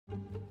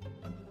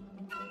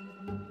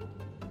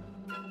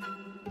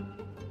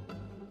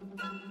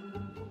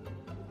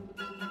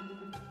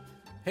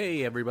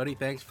Hey everybody,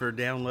 thanks for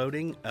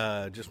downloading.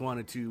 Just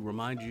wanted to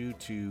remind you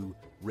to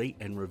rate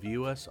and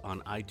review us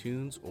on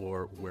iTunes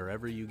or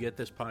wherever you get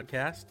this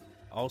podcast.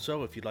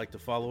 Also, if you'd like to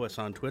follow us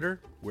on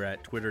Twitter, we're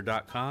at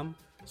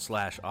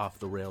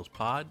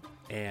twitter.com/offtherailspod,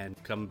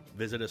 and come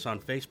visit us on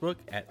Facebook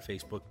at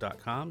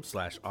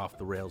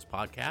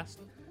facebook.com/offtherailspodcast.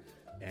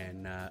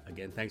 And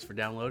again, thanks for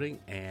downloading,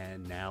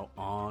 and now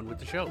on with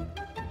the show.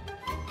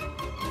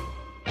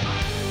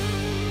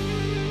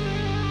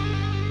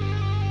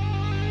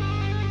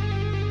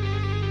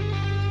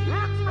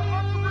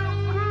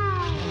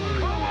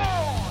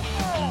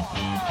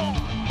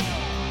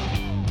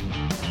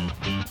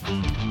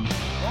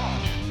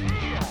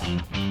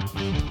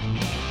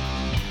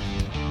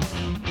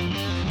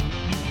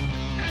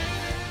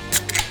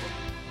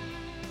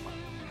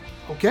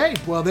 Okay,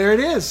 well, there it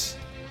is.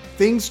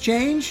 Things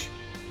change,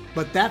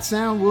 but that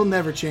sound will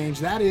never change.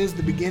 That is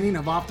the beginning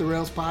of Off the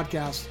Rails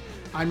Podcast.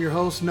 I'm your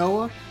host,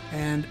 Noah,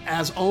 and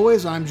as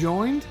always, I'm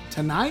joined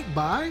tonight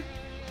by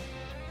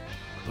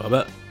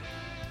Bubba.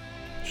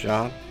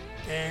 Sean.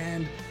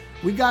 And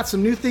we got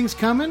some new things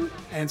coming,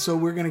 and so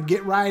we're going to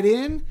get right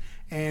in,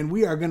 and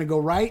we are going to go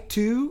right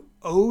to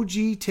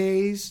OG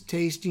Tay's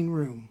Tasting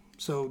Room.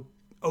 So,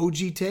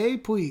 OG Tay,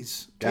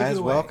 please take Guys, it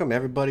away. welcome.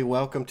 Everybody,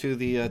 welcome to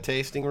the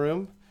tasting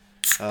room.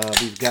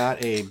 We've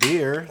got a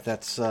beer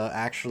that's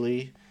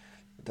actually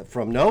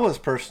from Noah's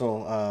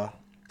personal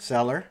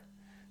cellar.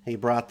 He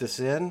brought this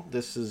in.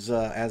 This is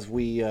as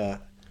we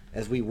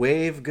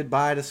wave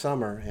goodbye to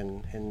summer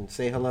and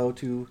say hello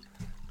to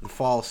the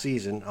fall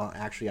season.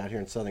 Actually, out here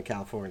in Southern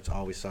California, it's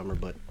always summer,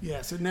 but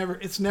Yes,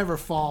 it's never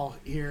fall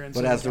here in but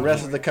Southern as the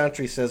rest of the California.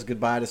 country says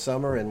goodbye to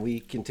summer, and we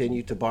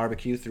continue to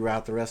barbecue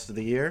throughout the rest of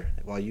the year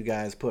while you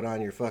guys put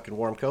on your fucking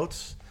warm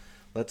coats,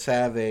 let's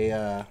have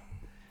a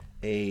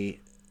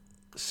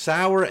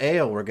sour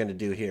ale we're going to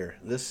do here.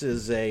 This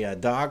is a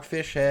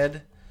Dogfish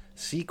Head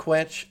Sea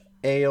Quench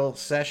Ale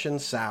Session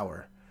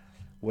Sour,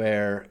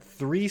 where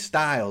 3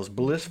 styles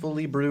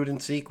blissfully brewed in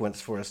sequence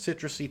for a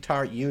citrusy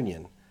tart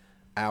union.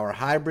 Our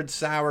hybrid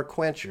sour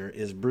quencher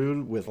is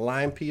brewed with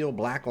lime peel,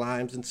 black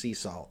limes, and sea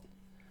salt.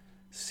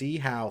 See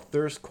how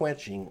thirst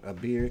quenching a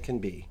beer can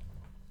be.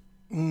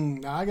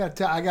 Now, I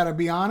gotta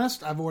be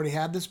honest. I've already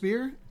had this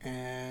beer,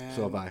 and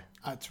So have I.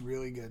 It's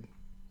really good.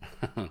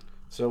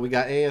 So we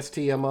got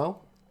ASTMO.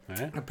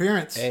 Right.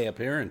 Appearance. Hey,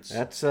 appearance.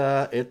 That's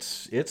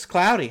it's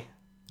cloudy.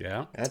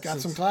 Yeah. That's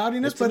Got some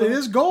cloudiness, it's but a it little-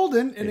 is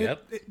golden, and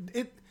Yep.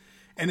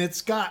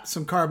 it's got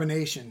some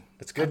carbonation.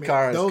 It's good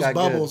carbs. Those Got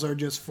bubbles good. are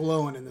just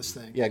flowing in this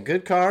thing. Yeah,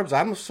 good carbs.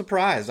 I'm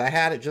surprised. I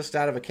had it just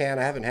out of a can.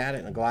 I haven't had it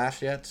in a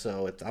glass yet,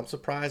 so I'm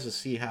surprised to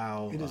see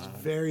how It is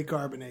very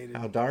carbonated.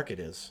 how dark it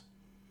is.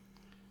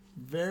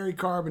 Very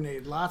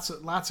carbonated. Lots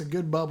of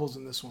good bubbles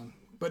in this one,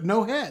 but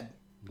no head.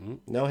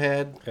 No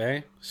head.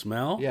 Okay.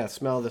 Smell? Yeah,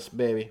 smell this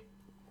baby.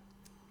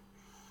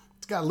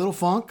 It's got a little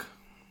funk,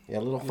 Yeah,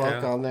 a little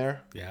funk Yeah. on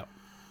there. Yeah.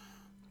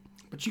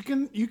 but you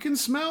can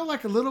smell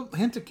like a little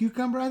hint of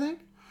cucumber. I think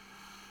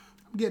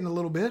I'm getting a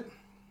little bit.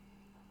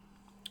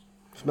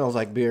 Smells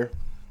like beer.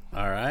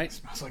 All right.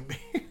 Smells like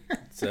beer.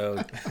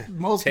 So,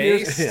 most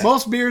Taste. beers,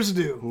 most beers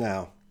do.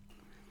 No,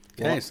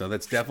 okay, so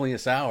that's definitely a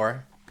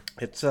sour.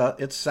 it's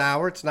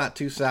sour. It's not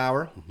too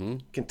sour. Mm-hmm.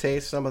 Can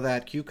taste some of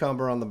that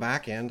cucumber on the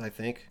back end. I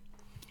think.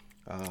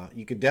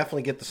 You could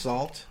definitely get the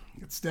salt,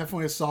 It's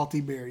definitely a salty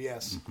beer.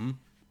 Yes.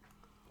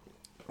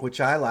 which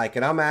I like,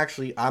 and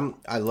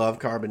I love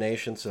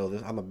carbonation,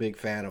 so I'm a big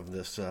fan of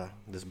this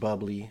this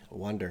bubbly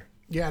wonder.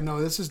 Yeah.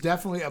 No, this is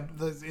definitely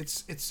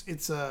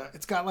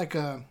it's got like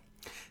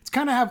it's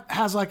kind of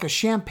has like a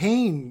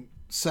champagne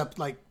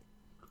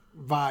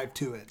vibe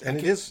to it. And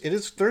it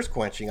is thirst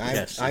quenching.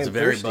 Yes, I it's am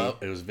very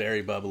thirsty. it was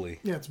very bubbly.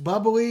 Yeah, it's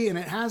bubbly, and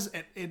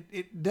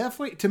it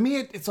definitely, to me,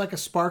 it's like a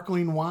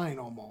sparkling wine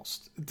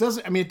almost. It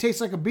doesn't, I mean, it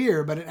tastes like a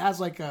beer, but it has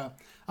like a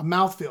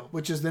mouthfeel,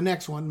 which is the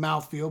next one,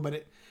 mouthfeel, but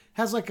it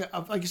has like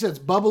like you said, it's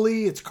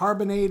bubbly, it's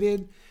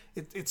carbonated,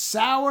 it's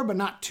sour, but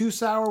not too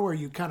sour where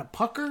you kind of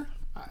pucker.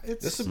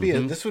 This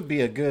would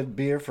be a good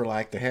beer for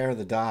like the hair of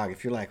the dog.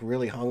 If you're like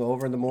really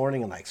hungover in the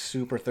morning and like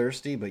super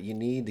thirsty, but you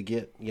need to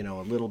get a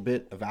little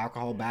bit of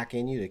alcohol back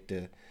in you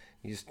to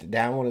just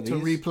down one of these To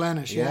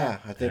replenish, yeah.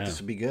 I think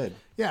this would be good.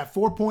 Yeah,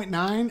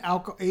 4.9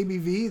 alcohol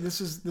ABV. This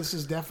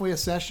is definitely a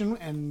session,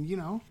 and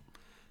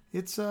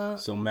it's So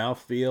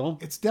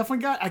mouthfeel. it's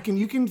definitely got,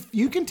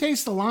 you can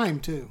taste the lime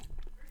too.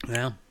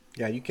 Yeah.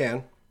 Yeah, you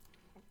can.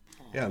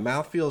 Yeah,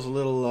 mouth feels a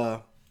little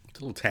It's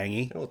a little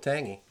tangy.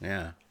 tangy,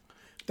 Yeah.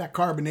 That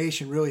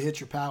carbonation really hits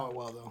your palate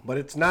well, though. but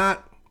it's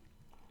not.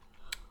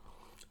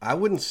 I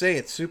wouldn't say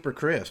it's super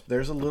crisp.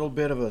 There's a little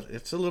bit of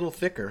it's a little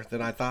thicker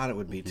than I thought it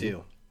would be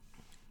too.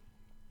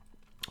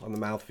 On the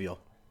mouthfeel.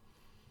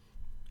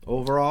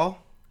 Overall,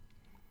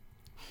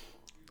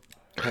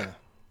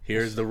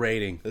 Here's the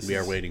rating we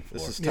are is- waiting for.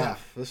 This is Yeah.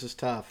 tough. This is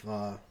tough.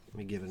 Let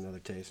me give it another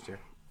taste here.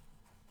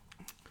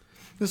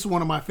 This is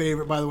one of my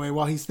favorite, by the way.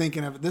 While he's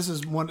thinking of it, this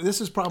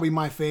is probably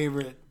my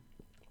favorite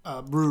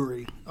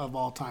brewery of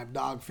all time,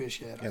 Dogfish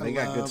Head. Yeah, they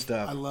got good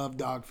stuff. I love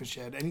Dogfish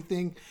Head.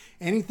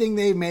 Anything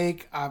they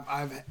make,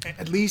 I've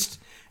at least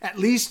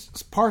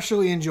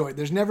partially enjoyed.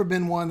 There's never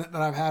been one that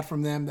I've had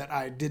from them that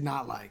I did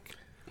not like.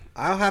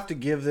 I'll have to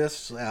give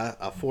this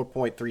a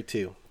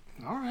 4.32.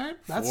 All right,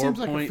 that seems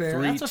like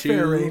that's a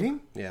fair rating.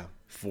 Yeah.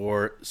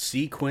 For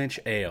Sequench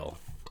Ale.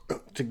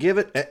 To give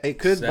it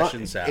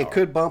Session sour. it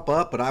could bump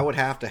up, but I would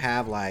have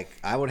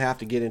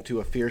to get into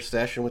a fierce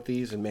session with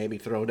these and maybe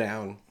throw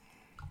down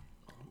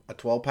a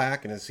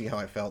 12-pack and then see how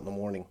I felt in the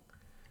morning.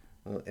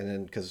 And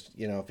then, because,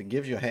 if it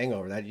gives you a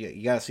hangover, that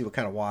you got to see what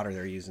kind of water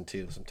they're using,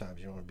 too. Sometimes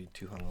you don't want to be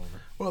too hungover.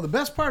 Well, the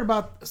best part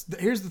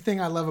here's the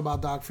thing I love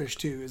about Dogfish,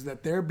 too, is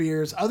that their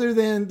beers, other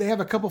than, they have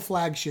a couple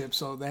flagships,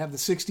 so they have the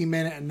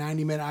 60-minute and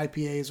 90-minute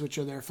IPAs, which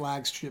are their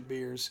flagship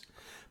beers.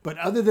 But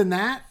other than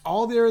that,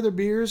 all their other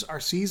beers are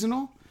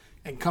seasonal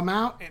and come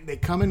out, and they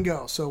come and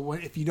go. So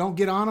if you don't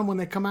get on them when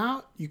they come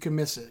out, you can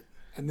miss it.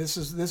 And this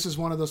is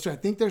one of those, I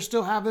think they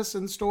still have this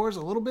in stores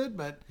a little bit,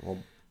 but...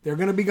 they're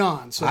going to be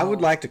gone. So I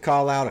would like to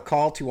call out a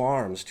call to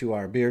arms to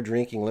our beer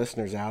drinking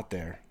listeners out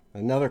there.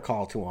 Another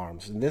call to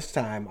arms. And this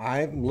time,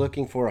 I'm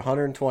looking for a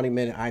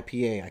 120-minute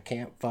IPA. I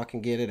can't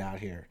fucking get it out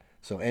here.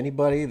 So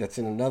anybody that's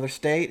in another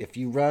state, if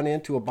you run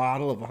into a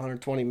bottle of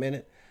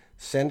 120-minute,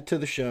 send it to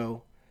the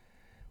show.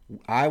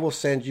 I will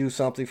send you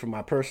something from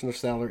my personal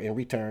cellar in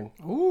return.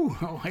 Ooh,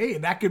 hey,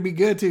 that could be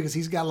good too, because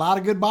he's got a lot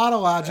of good bottle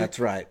logic. That's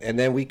right. And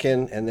then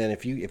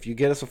if you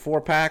get us a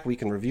 4-pack, we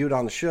can review it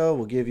on the show.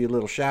 We'll give you a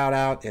little shout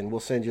out, and we'll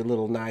send you a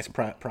little nice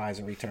prize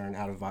in return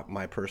out of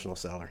my personal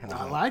cellar.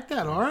 I like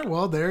that. All right,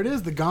 well, there it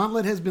is. The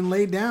gauntlet has been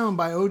laid down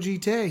by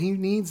OG Tay. He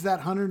needs that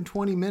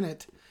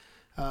 120-minute.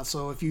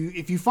 So if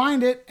you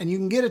find it and you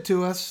can get it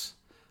to us,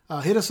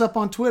 hit us up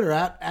on Twitter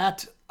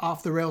at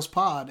Off the Rails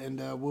Pod,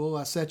 and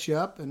we'll set you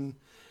up and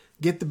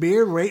get the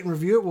beer, rate and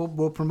review it.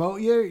 We'll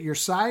promote your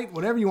site,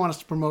 whatever you want us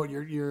to promote,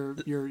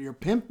 your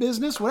pimp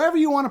business, whatever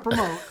you want to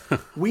promote,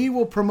 we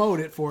will promote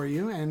it for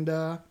you.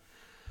 And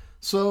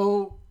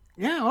so,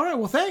 yeah, all right.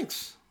 Well,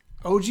 thanks.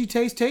 OG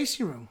Taste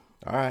Tasting Room.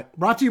 All right.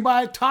 Brought to you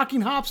by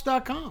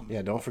TalkingHops.com.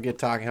 Yeah, don't forget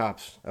Talking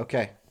Hops.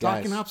 Okay,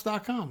 guys.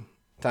 TalkingHops.com.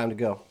 Time to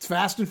go. It's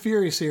fast and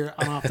furious here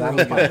on Off the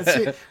Rails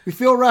Pod. We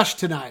feel rushed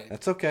tonight.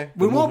 That's okay.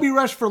 We won't be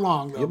rushed for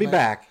long, though. You'll be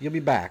back. You'll be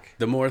back.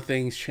 The more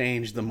things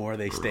change, the more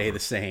they stay the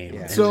same.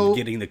 Yeah. And So-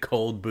 getting the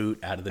cold boot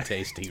out of the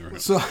tasting room.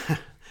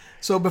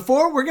 So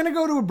before, we're going to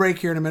go to a break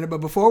here in a minute, but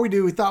before we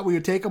do, we thought we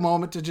would take a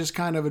moment to just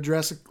kind of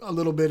address a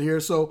little bit here.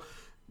 So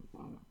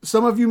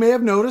some of you may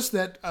have noticed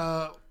that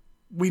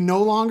we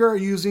no longer are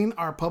using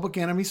our Public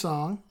Enemy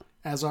song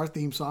as our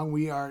theme song.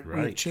 We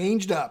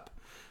changed up.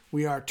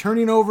 We are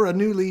turning over a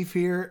new leaf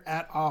here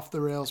at Off the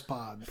Rails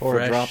Pod. Pour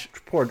a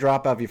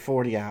drop of your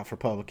 40 out for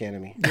Public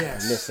Enemy.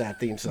 Yes. I miss that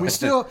theme song.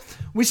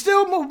 We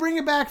still will bring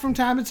it back from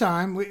time to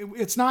time.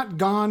 It's not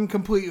gone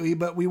completely,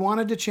 but we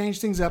wanted to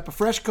change things up. A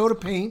fresh coat of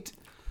paint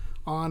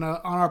on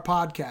our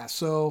podcast.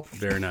 So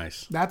Very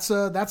nice. that's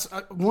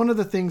one of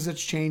the things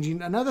that's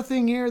changing. Another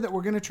thing here that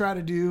we're going to try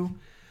to do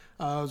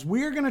is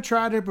we're going to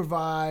try to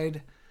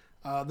provide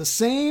the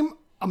same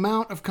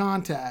amount of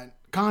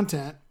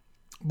content,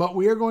 but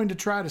we are going to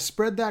try to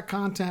spread that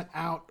content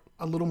out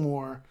a little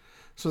more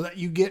so that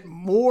you get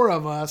more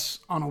of us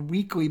on a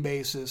weekly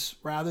basis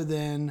rather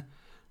than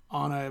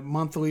on a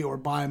monthly or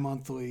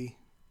bi-monthly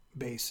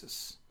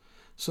basis.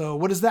 So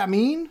what does that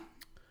mean?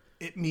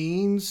 It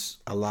means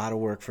a lot of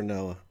work for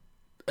Noah.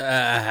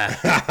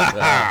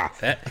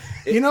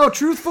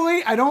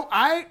 Truthfully,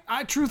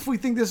 I truthfully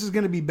think this is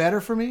going to be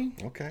better for me.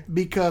 Okay.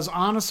 Because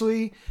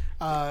honestly,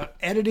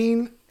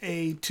 editing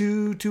a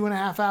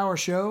 2.5 hour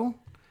show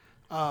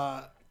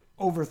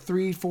over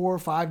 3, 4,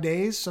 5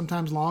 days,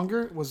 sometimes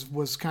longer,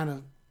 was kind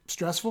of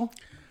stressful.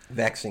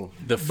 Vexing.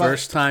 The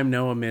first time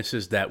Noah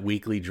misses that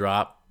weekly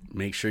drop,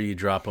 make sure you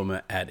drop him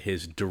at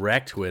his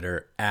direct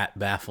Twitter at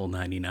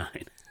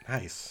Baffle99.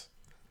 Nice.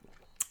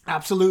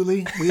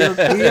 Absolutely.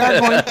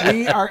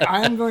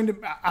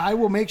 I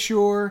will make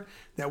sure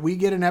that we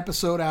get an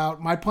episode out.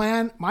 My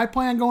plan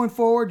going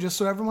forward, just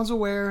so everyone's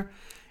aware,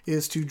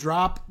 is to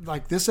drop,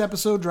 like this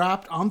episode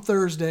dropped on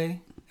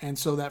Thursday. And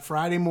so that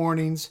Friday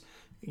mornings,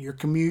 your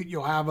commute,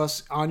 you'll have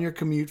us on your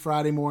commute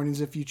Friday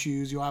mornings if you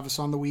choose. You'll have us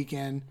on the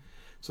weekend.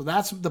 So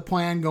that's the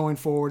plan going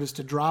forward, is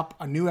to drop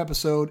a new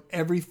episode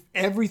every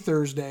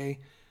Thursday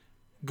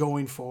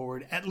going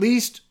forward, at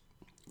least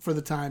for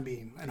the time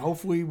being. And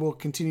hopefully we'll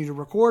continue to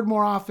record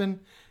more often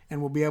and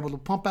we'll be able to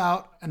pump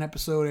out an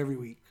episode every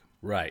week.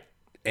 Right.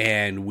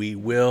 And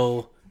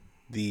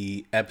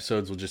the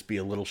episodes will just be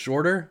a little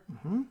shorter,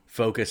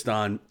 focused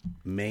on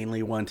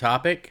mainly one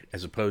topic,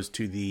 as opposed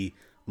to the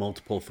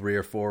multiple 3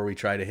 or 4 we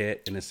try to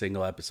hit in a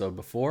single episode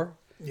before.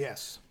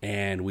 Yes.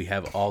 And we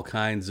have all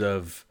kinds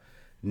of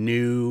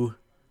new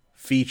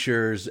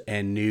features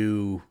and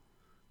new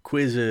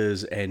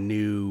quizzes and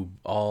new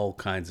all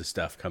kinds of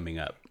stuff coming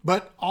up.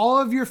 But all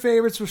of your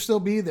favorites will still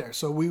be there.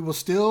 So we will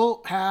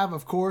still have,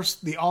 of course,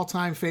 the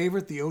all-time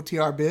favorite, the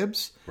OTR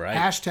Bibs. Right.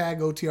 Hashtag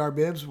OTR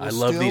Bibs. I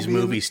love these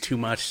movies too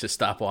much to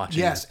stop watching.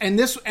 Yes, and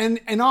this, and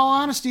in all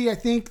honesty, I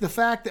think the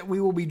fact that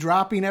we will be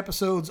dropping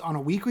episodes on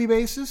a weekly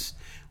basis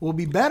will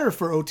be better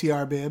for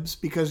OTR Bibs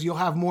because you'll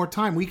have more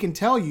time. We can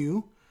tell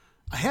you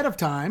ahead of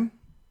time,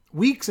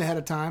 weeks ahead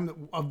of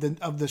time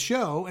of the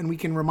show, and we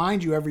can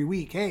remind you every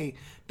week, hey,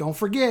 don't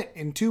forget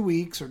in 2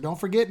 weeks or don't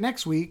forget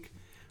next week,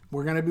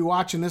 we're going to be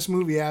watching this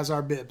movie as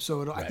our bib.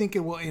 So I think it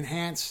will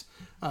enhance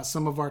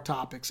some of our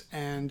topics.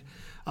 And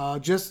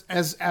just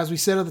as we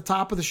said at the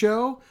top of the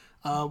show,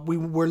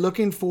 we're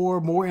looking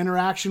for more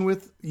interaction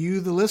with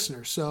you, the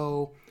listener.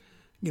 So,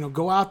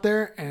 go out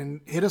there and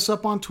hit us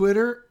up on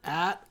Twitter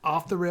at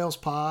Off the Rails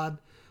Pod.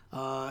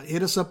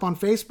 Hit us up on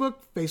Facebook,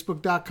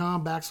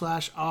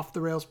 facebook.com/Off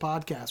the Rails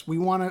Podcast. We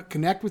want to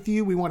connect with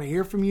you. We want to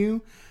hear from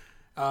you.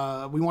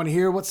 We want to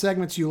hear what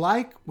segments you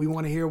like. We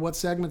want to hear what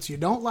segments you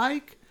don't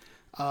like.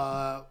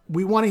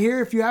 We want to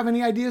hear if you have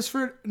any ideas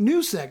for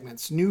new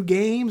segments, new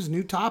games,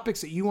 new topics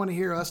that you want to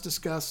hear us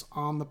discuss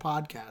on the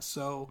podcast.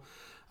 So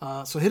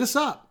hit us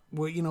up.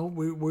 We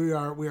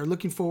are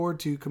looking forward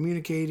to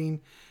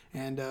communicating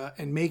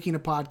and making a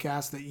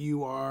podcast that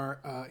you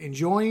are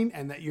enjoying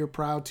and that you're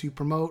proud to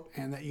promote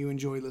and that you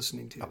enjoy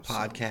listening to. A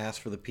podcast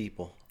for the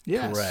people.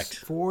 Yes, correct.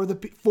 For the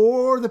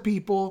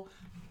people,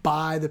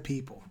 by the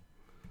people,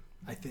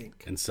 I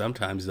think. And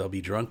sometimes they'll be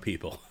drunk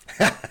people.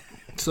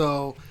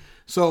 So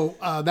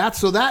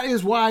that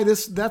is why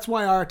that's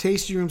why our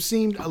tasting room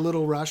seemed a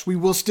little rushed. We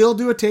will still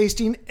do a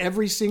tasting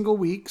every single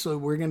week. So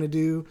we're going to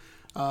do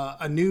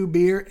a new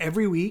beer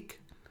every week.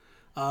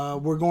 We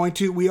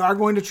are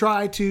going to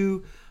try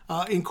to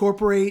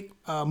incorporate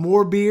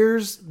more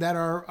beers that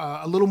are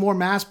a little more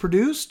mass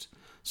produced,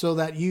 so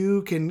that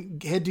you can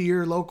head to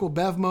your local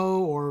Bevmo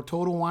or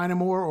Total Wine &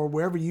 More or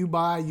wherever you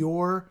buy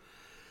your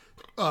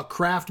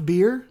craft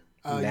beer.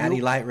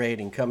 Natty Light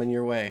rating coming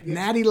your way.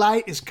 Natty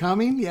Light is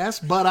coming, yes.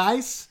 Bud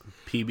Ice.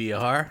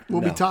 PBR.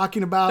 We'll be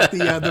talking about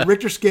the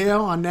Richter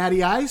scale on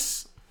Natty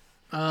Ice.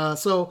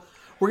 So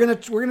we're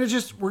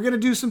gonna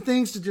do some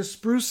things to just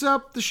spruce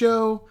up the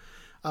show.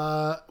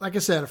 Like I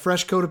said, a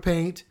fresh coat of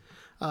paint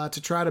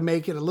to try to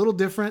make it a little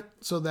different,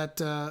 so that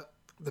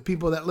the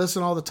people that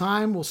listen all the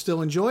time will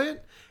still enjoy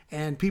it,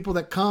 and people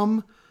that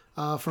come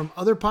from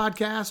other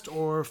podcasts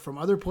or from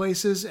other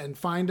places and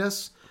find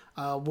us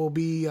will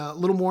be a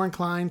little more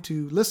inclined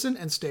to listen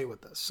and stay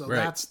with us. So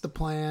That's the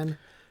plan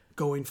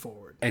going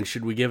forward. And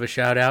should we give a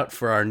shout out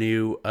for our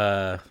new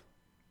our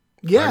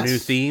new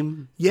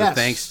theme? Yes. So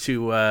thanks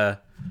to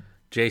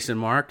Jason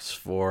Marks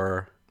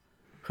for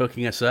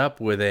hooking us up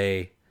with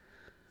a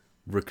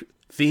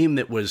theme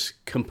that was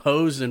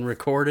composed and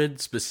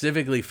recorded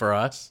specifically for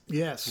us.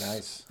 Yes.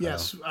 Nice.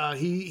 Yes.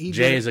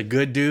 Jay is a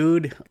good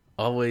dude,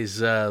 always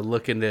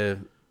looking to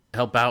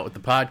help out with the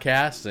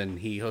podcast, and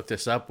he hooked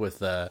us up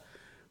with a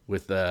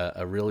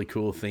really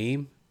cool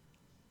theme.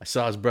 I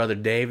saw his brother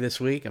Dave this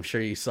week. I'm sure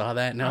you saw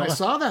that. No, I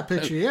saw that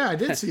picture. Yeah, I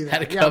did see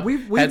that.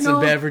 We've had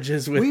some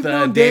beverages with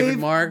David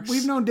Marks.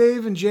 We've known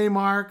Dave and Jay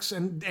Marks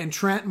and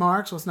Trent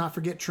Marks. Let's not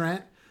forget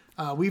Trent.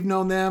 We've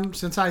known them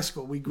since high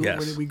school. We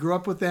grew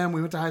up with them.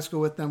 We went to high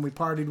school with them. We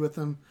partied with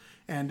them,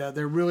 and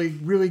they're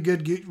really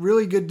good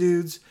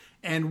dudes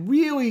and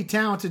really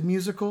talented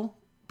musical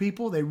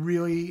people. They've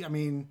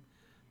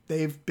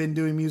been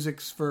doing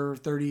music for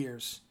 30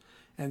 years.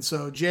 And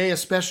so Jay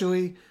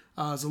especially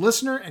is a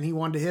listener, and he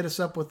wanted to hit us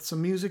up with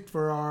some music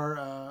for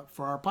our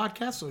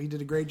podcast. So he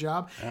did a great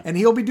job, and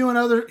he'll be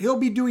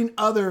doing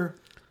other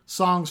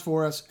songs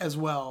for us as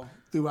well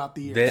throughout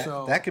the year.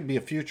 That could be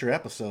a future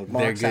episode.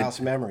 Mark's House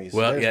Memories.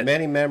 Well, there's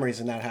many memories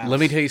in that house. Let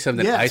me tell you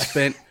something.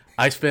 Yes.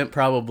 I spent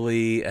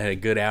probably a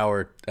good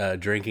hour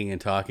drinking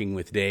and talking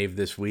with Dave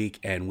this week,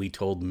 and we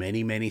told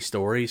many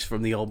stories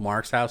from the old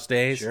Mark's House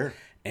days. Sure.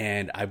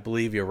 And I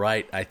believe you're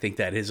right. I think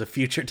that is a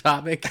future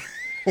topic.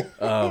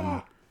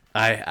 We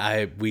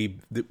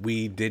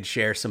did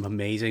share some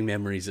amazing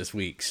memories this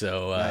week.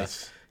 So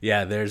nice.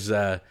 Yeah, there's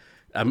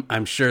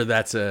I'm sure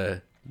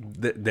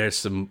there's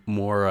some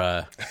more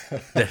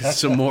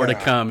to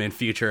come in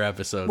future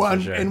episodes. Well,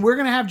 for sure. And we're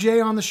going to have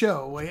Jay on the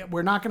show.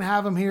 We're not going to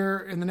have him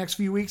here in the next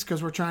few weeks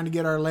because we're trying to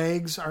get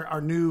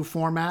our new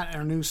format,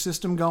 our new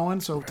system going.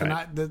 So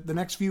tonight, the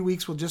next few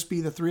weeks will just be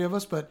the three of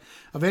us. But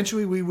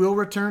eventually, we will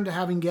return to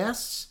having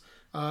guests.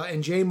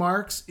 And Jay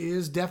Marks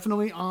is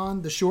definitely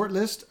on the short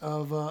list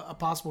of a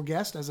possible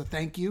guest as a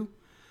thank you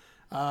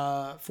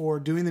for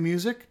doing the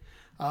music.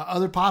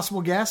 Other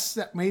possible guests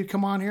that may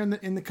come on here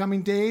in the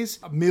coming days.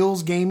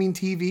 Mills Gaming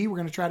TV. We're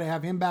going to try to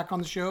have him back on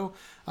the show,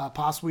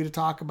 possibly to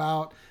talk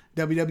about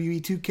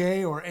WWE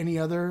 2K or any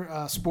other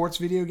sports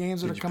video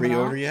games that are coming out.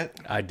 Did you pre-order yet?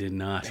 I did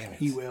not.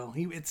 He will.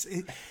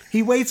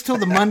 He waits till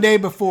the Monday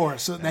before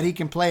so that he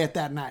can play it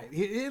that night.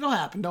 It'll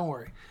happen. Don't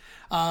worry.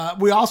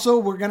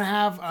 We're going to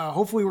have,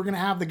 hopefully we're going to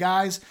have the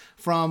guys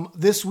from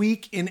This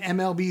Week in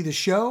MLB The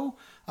Show,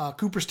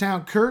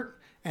 Cooperstown Kurt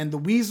and the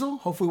Weasel.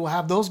 Hopefully we'll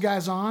have those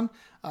guys on.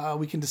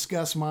 We can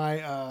discuss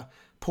my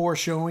poor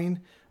showing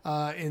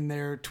in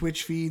their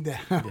Twitch feed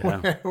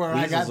where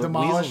I got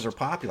demolished. Weasels are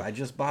popular. I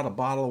just bought a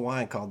bottle of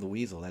wine called the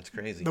Weasel. That's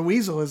crazy. The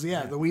Weasel is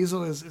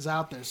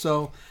out there.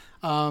 So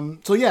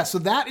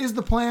that is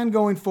the plan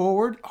going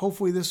forward.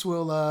 Hopefully this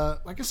will,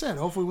 like I said,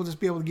 hopefully we'll just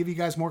be able to give you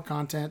guys more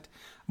content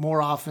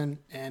more often,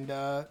 and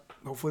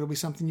hopefully it'll be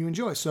something you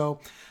enjoy. So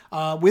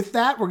with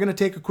that, we're going to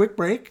take a quick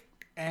break,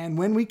 and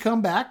when we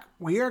come back,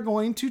 we are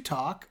going to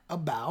talk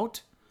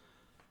about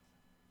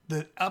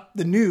the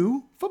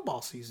new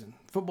football season.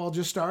 Football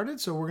just started,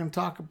 so we're going to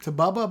talk to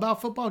Bubba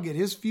about football, get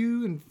his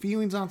view and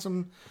feelings on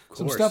some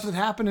stuff that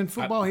happened in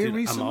football here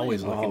recently. I'm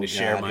always looking to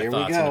share my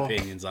thoughts and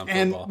opinions on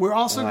football. And we're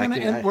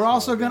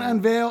also going to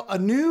unveil a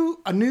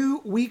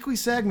new weekly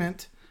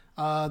segment,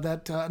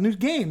 a new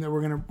game that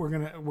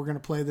we're gonna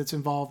play that's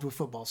involved with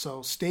football.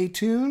 So stay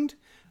tuned.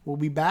 We'll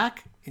be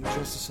back in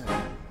just a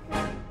second.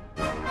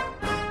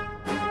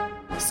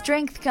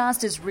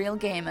 StrengthCast is real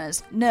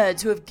gamers,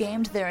 nerds who have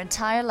gamed their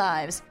entire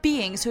lives,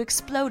 beings who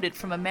exploded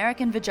from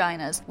American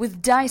vaginas,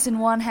 with dice in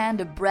one hand,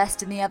 a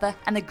breast in the other,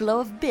 and the glow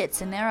of bits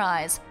in their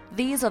eyes.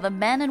 These are the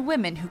men and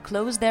women who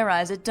close their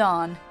eyes at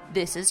dawn.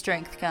 This is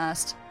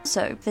StrengthCast.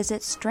 So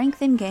visit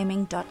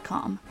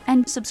strengthingaming.com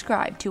and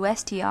subscribe to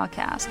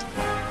STRcast.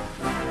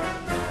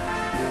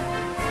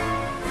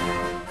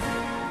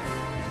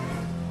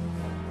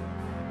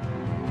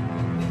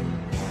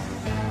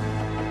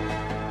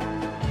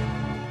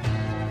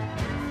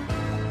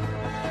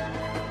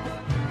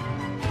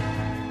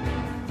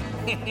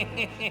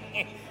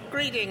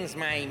 Greetings,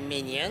 my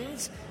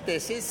minions.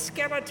 This is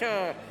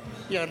Skeletor.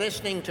 You're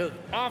listening to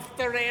Off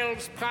the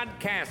Rails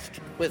Podcast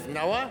with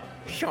Noah,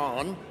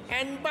 Sean,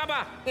 and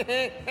Bubba.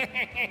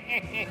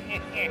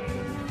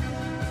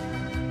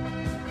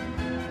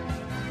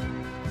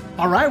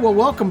 All right, well,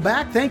 welcome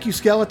back. Thank you,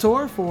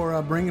 Skeletor,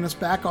 for bringing us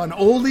back on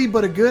Oldie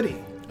But a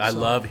Goodie. I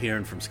love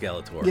hearing from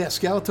Skeletor. Yeah,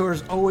 Skeletor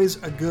is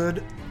always a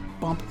good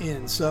bump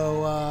in.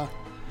 So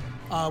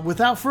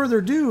without further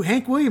ado,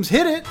 Hank Williams,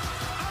 hit it.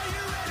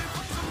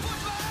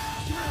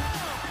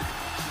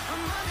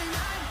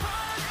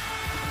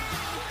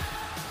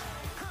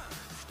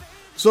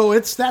 So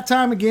it's that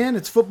time again.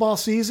 It's football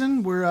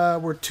season.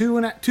 We're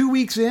 2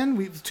 weeks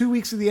in. 2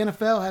 weeks of the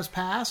NFL has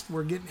passed.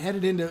 We're getting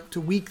headed into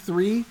week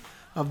 3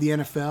 of the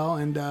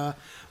NFL, and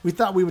we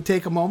thought we would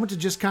take a moment to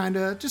just kind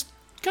of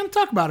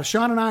talk about it.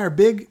 Sean and I are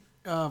big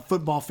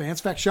football fans.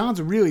 In fact, Sean's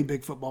a really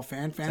big football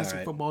fan, fantasy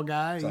football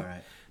guy. It's all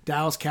right.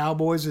 Dallas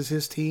Cowboys is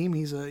his team.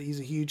 He's a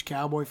huge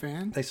Cowboy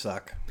fan. They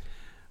suck.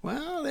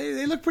 Well,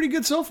 they look pretty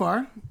good so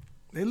far.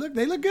 They look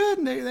good,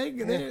 and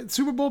they're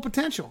Super Bowl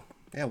potential.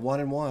 Yeah,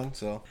 1-1.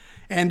 So.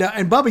 And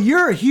Bubba,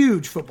 you're a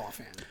huge football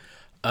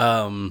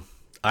fan.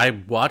 I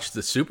watched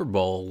the Super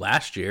Bowl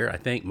last year. I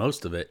think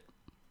most of it.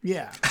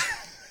 Yeah.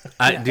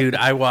 Dude,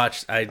 I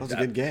watched. That was a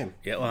good game.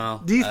 Yeah. Well,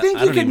 do you think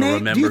I don't even name?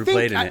 remember Do you who think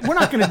played in it. we're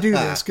not going to do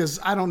this because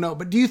I don't know?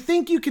 But do you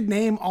think you could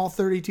name all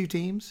 32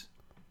 teams?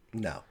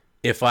 No.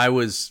 If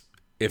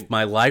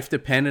my life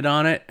depended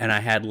on it, and I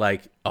had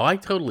I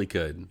totally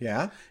could.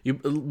 Yeah.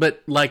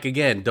 But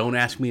again, don't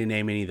ask me to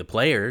name any of the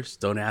players.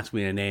 Don't ask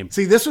me to name.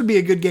 See, this would be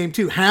a good game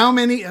too. How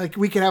many?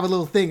 We could have a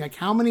little thing.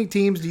 How many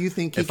teams do you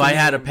think? If I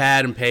had a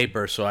pad and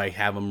paper, so I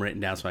have them written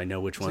down, so I know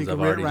which ones I've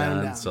already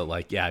done. Down. So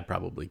I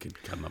probably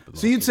could come up with.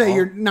 So you'd say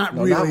you're not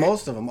really. Not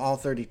most of them. All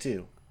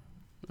 32.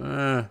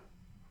 No.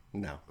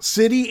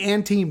 City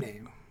and team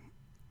name.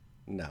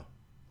 No.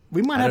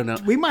 We might I have. don't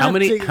know. We might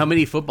how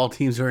many football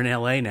teams are in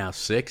LA now?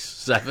 6,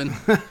 7?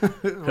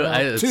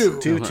 Two.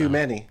 Too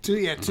many.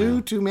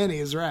 Two too many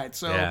is right.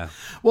 So, Yeah.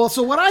 Well,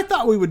 so what I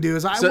thought we would do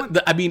is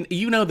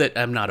you know that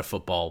I'm not a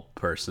football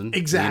person.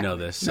 Exactly. You know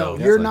this. No,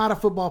 So you're not a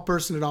football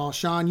person at all.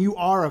 Sean, you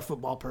are a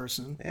football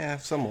person. Yeah,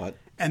 somewhat.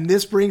 And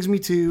this brings me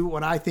to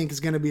what I think is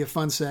going to be a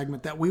fun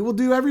segment that we will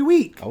do every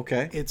week.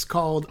 Okay. It's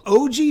called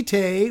OG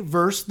Tay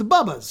versus the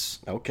Bubbas.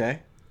 Okay.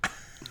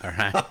 All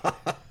right.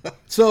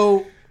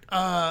 So,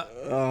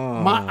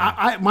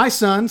 my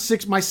son,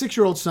 my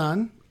 6-year-old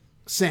son,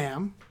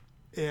 Sam,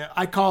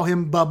 I call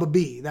him Bubba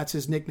B. That's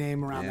his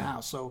nickname around the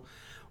house. So,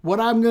 what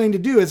I'm going to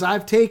do is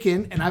I've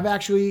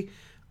actually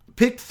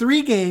picked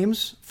 3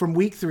 games from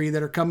week 3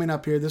 that are coming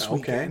up here this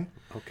weekend.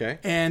 Okay.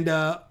 And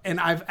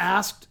I've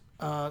asked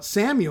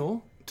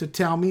Samuel to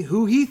tell me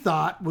who he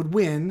thought would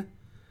win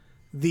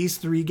these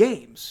 3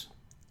 games.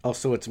 Oh,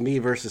 so it's me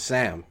versus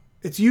Sam.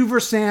 It's you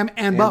versus Sam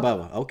and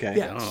Bubba. Okay.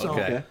 Yeah.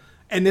 okay.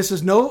 And this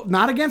is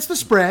not against the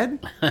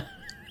spread.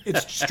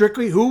 It's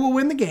strictly who will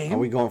win the game. Are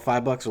we going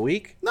 $5 a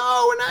week?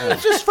 No, we're not.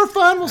 It's just for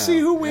fun. We'll see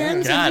who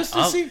wins. God, and just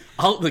to see.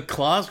 the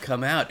claws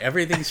come out.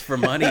 Everything's for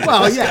money.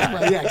 Well,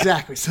 yeah,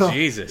 exactly. So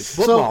Jesus.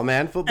 Football,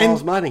 man.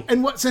 Football's money.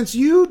 And what since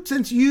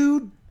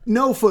you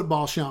know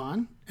football,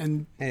 Sean,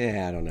 and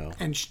Yeah, I don't know.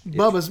 and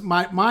Bubba's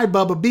my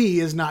Bubba B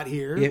is not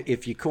here.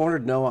 If you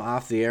cornered Noah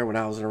off the air when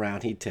I wasn't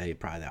around, he'd tell you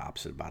probably the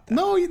opposite about that.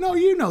 No, you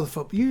know the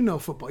football. You know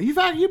football. You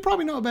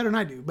probably know it better than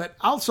I do. But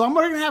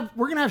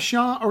we're gonna have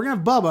Sean, or we're gonna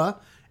have Bubba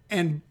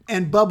and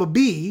Bubba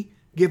B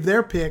give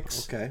their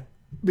picks Okay.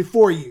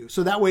 before you,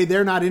 so that way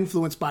they're not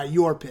influenced by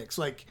your picks.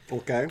 Like,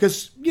 Okay.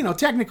 because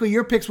technically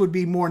your picks would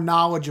be more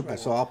knowledgeable.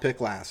 So I'll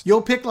pick last.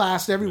 You'll pick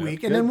last every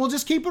week, and good. then we'll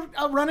just keep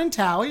a running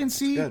tally and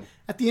see good.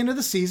 at the end of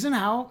the season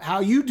how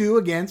you do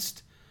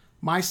against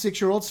my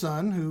 6-year-old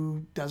son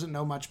who doesn't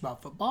know much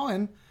about football,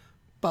 and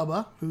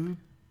Bubba who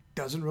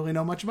doesn't really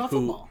know much about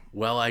football.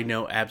 Well, I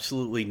know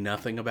absolutely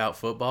nothing about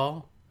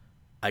football.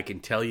 I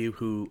can tell you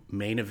who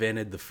main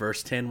evented the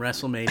first 10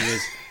 WrestleManias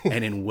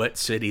and in what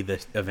city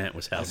the event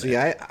was held See,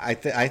 in. I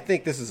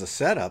think this is a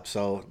setup,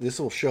 so this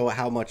will show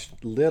how much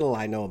little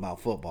I know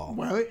about football.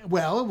 Well,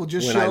 it will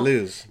just When show. I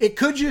lose. It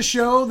could just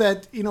show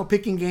that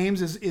picking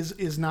games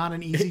is not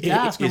an easy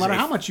task, no matter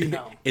how much you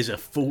know. Is a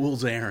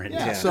fool's errand.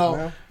 Yeah. Yeah, So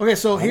well, okay.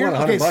 So I here,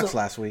 won $100 okay, so,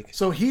 last week.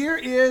 So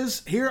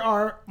here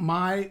are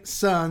my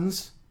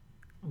sons,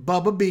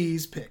 Bubba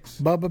B's picks.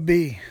 Bubba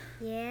B,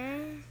 Yeah.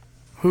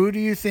 who do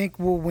you think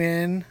will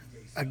win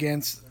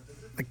against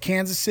the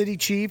Kansas City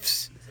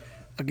Chiefs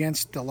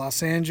against the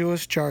Los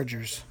Angeles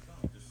Chargers?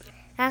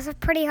 That's a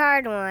pretty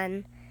hard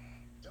one.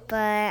 But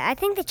I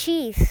think the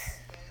Chiefs.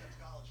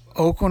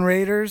 Oakland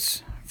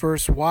Raiders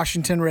versus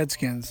Washington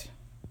Redskins.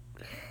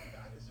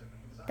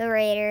 The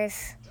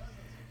Raiders.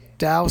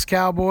 Dallas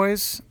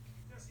Cowboys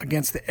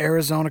against the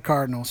Arizona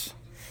Cardinals.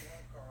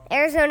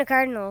 Arizona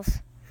Cardinals.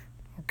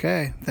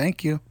 Okay,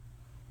 thank you.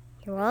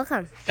 You're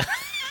welcome.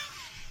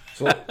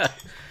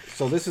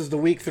 So this is the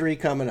week 3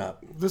 coming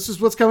up. This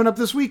is what's coming up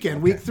this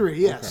weekend, week 3.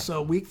 Yes. Okay.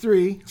 So week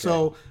 3. Okay.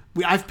 So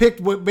I've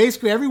picked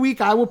basically every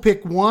week I will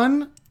pick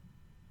one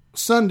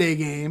Sunday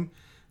game,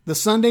 the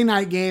Sunday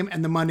night game,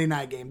 and the Monday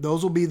night game.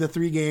 Those will be the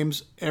 3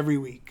 games every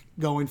week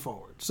going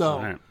forward. So,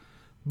 All right.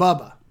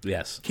 Bubba,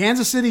 Yes.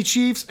 Kansas City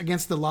Chiefs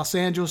against the Los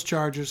Angeles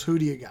Chargers. Who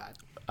do you got?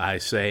 I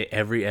say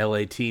every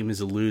LA team is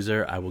a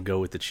loser. I will go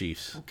with the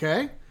Chiefs.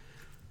 Okay.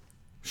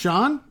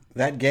 Sean,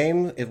 That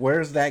game,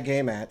 where's that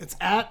game at? it's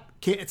at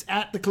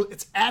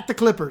the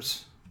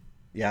Clippers.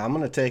 Yeah, I'm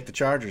going to take the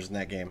Chargers in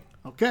that game.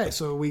 Okay,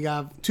 so we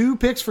got 2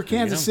 picks for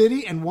Kansas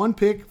City and 1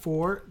 pick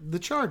for the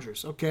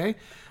Chargers. Okay,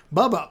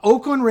 Bubba,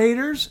 Oakland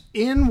Raiders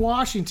in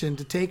Washington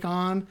to take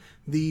on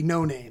the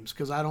no names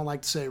because I don't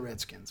like to say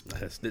Redskins.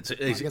 But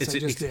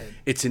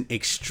It's an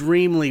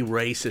extremely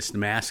racist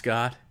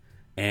mascot,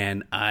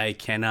 and I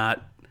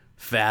cannot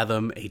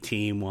fathom a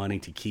team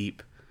wanting to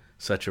keep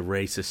such a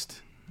racist,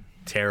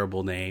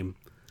 terrible name.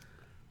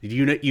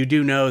 You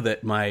do know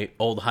that my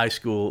old high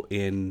school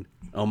in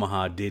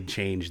Omaha did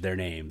change their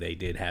name. They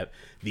did have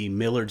the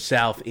Millard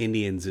South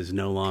Indians they're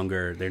no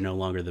longer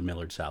the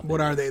Millard South. What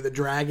are they? The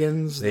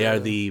Dragons? They are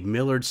the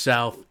Millard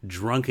South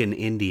Drunken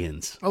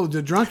Indians. Oh,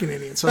 the Drunken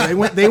Indians. So they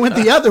went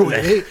the other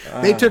way.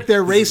 They took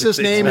their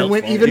racist name and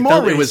went even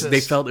more racist.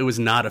 They felt it was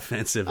not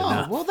offensive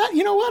enough. Well, that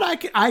you know what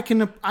I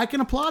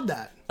can applaud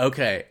that.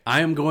 Okay,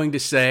 I am going to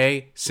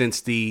say since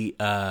the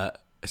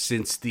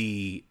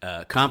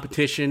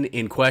competition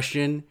in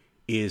question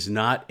is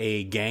not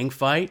a gang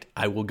fight,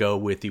 I will go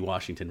with the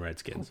Washington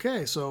Redskins.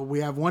 Okay, so we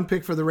have 1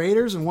 pick for the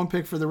Raiders and 1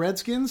 pick for the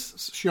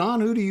Redskins. Sean,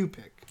 who do you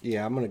pick?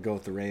 Yeah, I'm going to go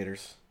with the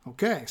Raiders.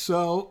 Okay,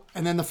 so,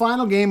 and then the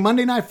final game,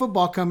 Monday Night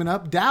Football coming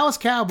up, Dallas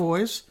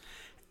Cowboys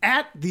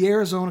at the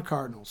Arizona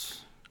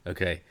Cardinals.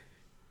 Okay.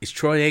 Is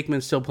Troy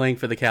Aikman still playing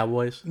for the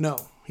Cowboys? No,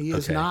 he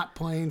is Okay. not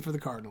playing for the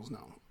Cardinals,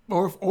 no.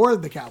 Or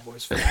the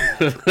Cowboys, for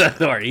that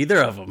matter. Or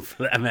either of them,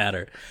 for that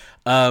matter.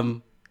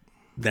 Then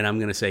I'm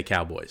going to say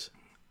Cowboys.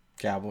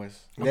 Cowboys.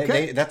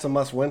 Okay. That's a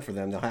must-win for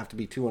them. They'll have to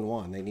be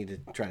 2-1. They need to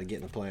try to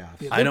get in the playoffs.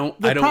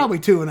 They're probably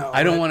 2-0.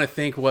 I don't want to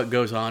think what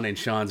goes on in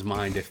Sean's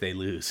mind if they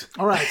lose.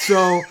 All right,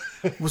 so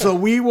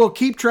we will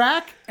keep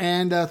track,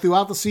 and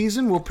throughout the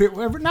season, we'll pick,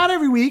 not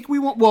every week. We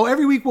won't. Well,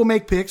 every week we'll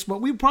make picks,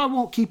 but we probably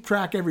won't keep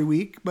track every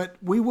week. But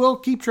we will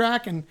keep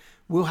track, and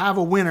we'll have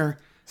a winner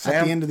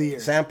at the end of the year.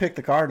 Sam picked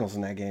the Cardinals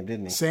in that game,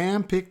 didn't he?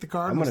 Sam picked the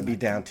Cardinals. I'm going to be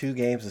down 2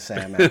 games to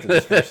Sam after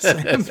this first.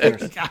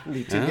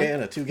 Be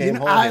 2-game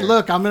hole.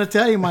 Look, I'm going to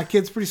tell you, my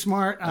kid's pretty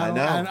smart. I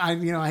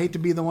know. I hate to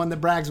be the one that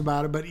brags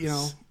about it, but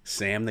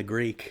Sam the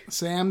Greek.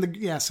 Sam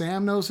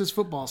knows his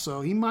football,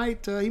 so he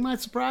might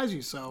surprise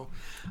you. So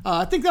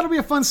I think that'll be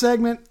a fun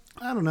segment.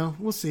 I don't know.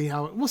 We'll see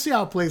how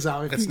it plays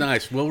out. That's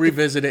nice. We'll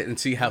revisit it and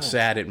see how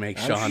sad it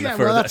makes Sean.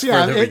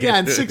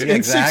 In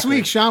 6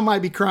 weeks, Sean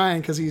might be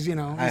crying because he's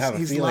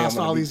he's lost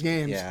all these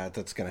games. Yeah,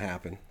 that's going to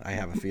happen. I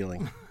have a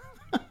feeling.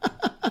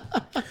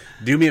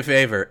 Do me a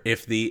favor,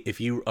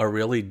 if you are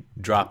really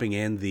dropping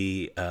in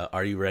the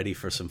 "Are you ready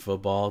for some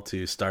football?"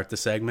 to start the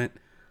segment,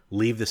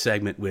 leave the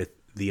segment with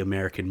the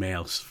American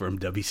Males from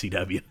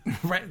WCW.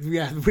 Right?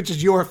 Yeah, which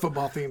is your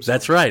football theme song.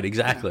 That's right,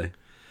 exactly. Yeah.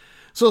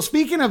 So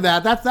speaking of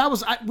that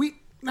was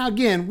now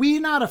again we're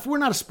not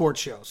a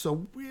sports show,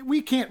 so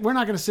we're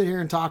not going to sit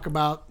here and talk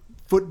about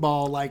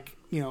football like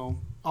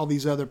all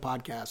these other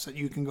podcasts that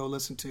you can go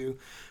listen to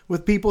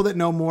with people that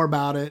know more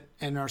about it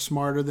and are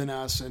smarter than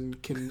us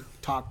and can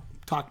talk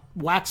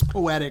wax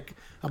poetic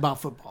about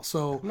football.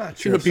 So I'm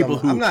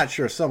not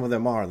sure some of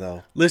them are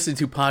though. Listen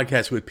to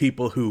podcasts with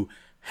people who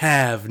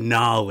have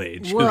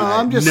knowledge. Well,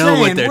 I'm just know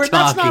saying what they're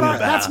that's talking not about.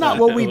 that's not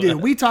what we do.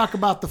 We talk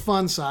about the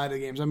fun side of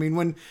games. I mean,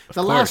 when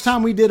the last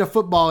time we did a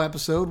football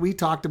episode, we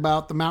talked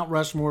about the Mount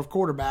Rushmore of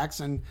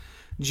quarterbacks, and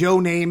Joe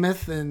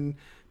Namath and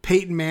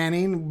Peyton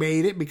Manning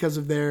made it because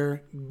of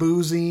their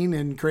boozing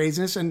and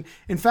craziness. And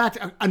in fact,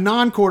 a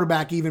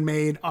non-quarterback even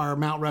made our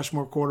Mount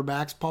Rushmore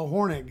quarterbacks. Paul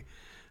Hornig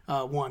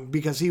won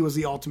because he was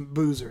the ultimate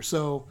boozer.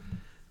 So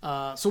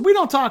we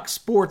don't talk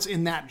sports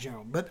in that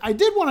zone. But I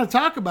did want to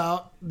talk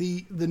about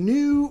the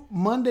new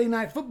Monday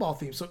Night Football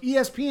theme. So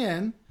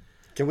ESPN.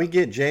 Can we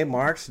get Jay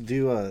Marks to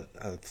do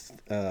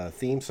a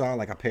theme song,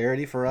 like a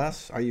parody for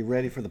us? Are you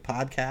ready for the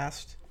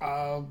podcast?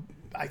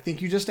 I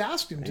think you just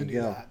asked him to do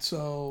that.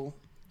 So,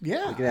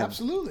 yeah,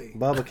 absolutely.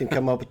 Bubba can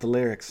come up with the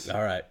lyrics.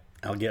 All right.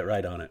 I'll get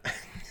right on it.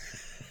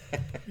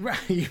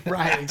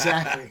 Right,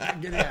 exactly.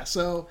 Yeah,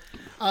 so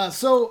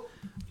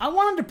I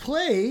wanted to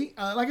play,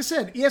 like I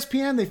said,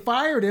 ESPN, they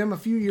fired him a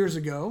few years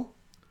ago,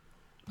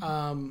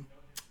 and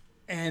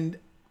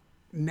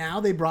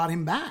now they brought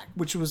him back,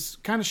 which was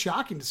kind of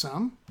shocking to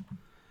some.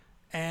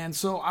 And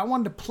so I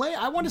wanted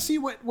to see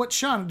what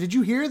Sean, did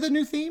you hear the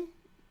new theme?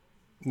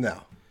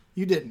 No.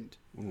 You didn't?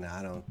 No,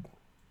 I don't.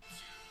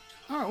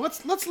 All right,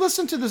 let's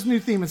listen to this new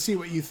theme and see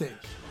what you think.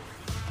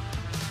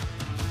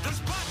 The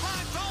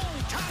spotlight's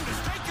on, time to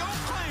stake your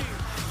claim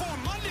for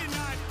Monday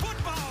Night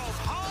Football's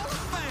Hall of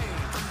Fame.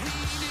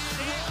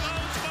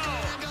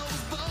 There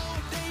goes Bo.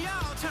 They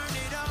all turn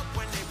it up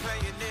when they play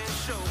in this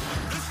show.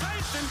 The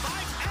Saints and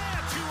Vikes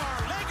add to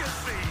our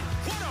legacy.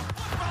 What a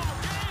football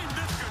game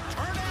this could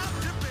turn out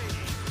to be.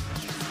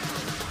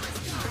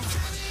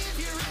 Tell me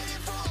if you're ready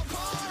for a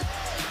party.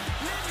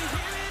 Let me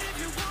hear it if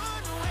you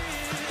want to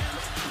win.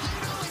 You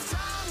know it's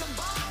time to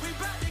ball. We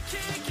about to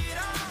kick it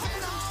off.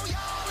 When all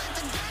y'all let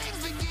the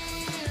games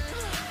begin.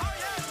 Oh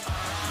yeah.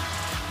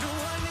 New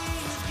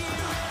Orleans, get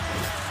ready.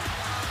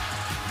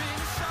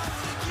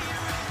 Minnesota, get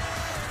ready.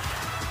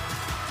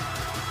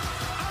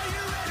 Are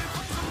you ready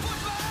for some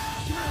football?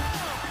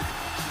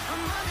 A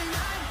Monday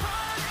night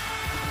party.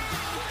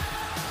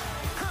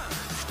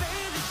 Stay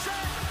the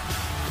set.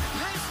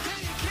 Let's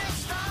get it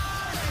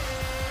kick-started.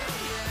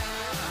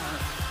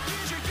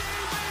 Get your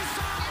game face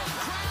on.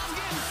 Crowd's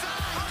getting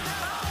sung.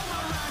 All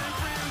my riding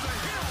friends are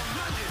here on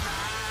Monday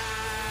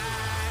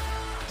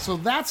night. So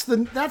that's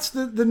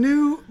the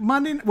new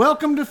Monday.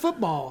 Welcome to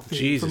football theme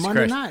Jesus for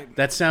Monday Christ. night.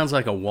 That sounds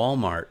like a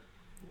Walmart.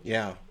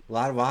 Yeah, a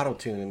lot of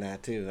auto-tune in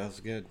that, too. That was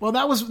good. Well,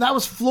 that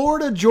was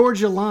Florida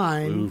Georgia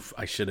Line Oof,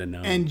 I should have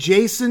known. and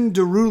Jason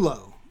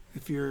Derulo.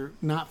 If you're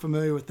not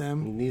familiar with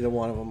them, Neither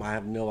one of them, I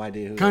have no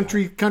idea who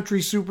country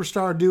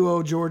superstar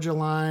duo Georgia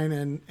Line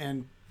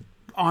and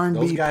R&B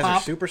Those guys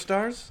pop. are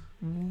superstars?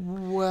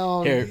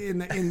 Well, Here. in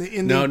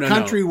the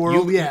country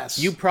world, yes.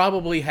 You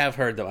probably have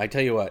heard them. I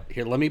tell you what.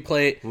 Here, let me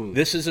play.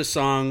 This is a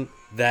song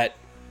that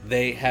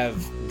they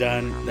have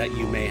done that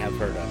you may have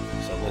heard of.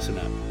 So listen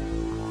up.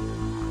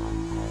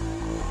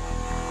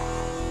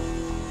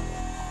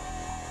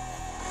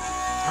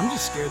 I'm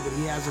just scared that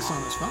he has this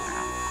on his phone.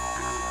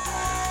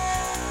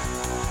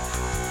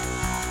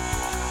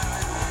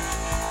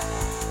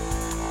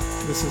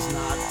 This is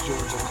not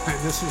Georgia Line.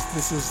 This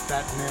is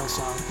that male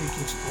song he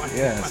keeps playing.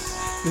 Yes.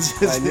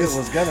 This is I knew it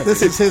was gonna this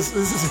be. is his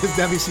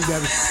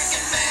WCW.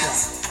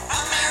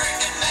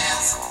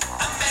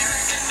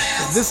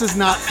 Yeah, this is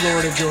not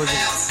Florida Georgia,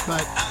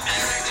 but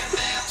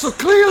so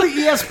clearly What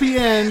the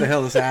ESPN.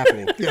 hell is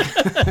happening?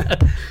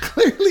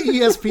 Clearly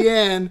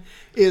ESPN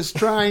is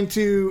trying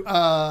to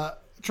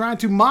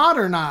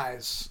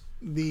modernize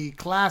the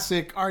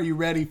classic. Are you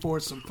ready for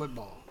some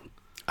football?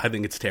 I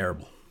think it's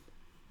terrible.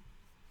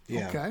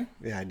 Yeah. Okay.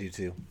 Yeah, I do,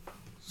 too.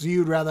 So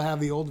you'd rather have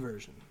the old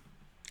version?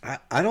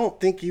 I don't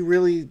think you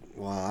really...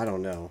 Well, I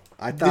don't know.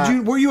 I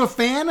thought... Were you a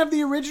fan of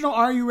the original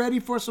Are You Ready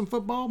for Some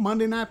Football?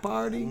 Monday Night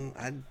Party?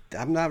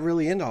 I'm not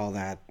really into all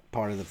that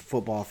part of the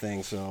football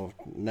thing, so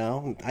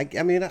no. I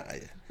mean...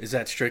 Is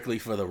that strictly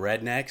for the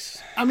rednecks?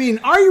 I mean,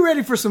 Are You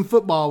Ready for Some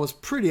Football was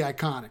pretty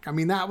iconic. I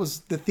mean, that was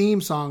the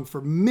theme song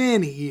for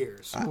many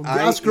years.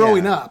 Us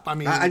growing up. I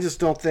mean... I just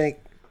don't think...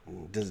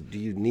 Do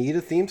you need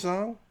a theme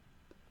song?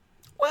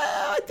 Well,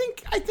 I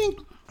think...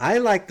 I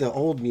like the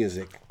old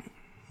music.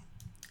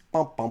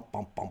 Bum, bum,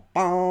 bum, bum,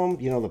 bum.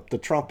 You know, the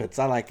trumpets.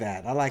 I like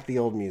that. I like the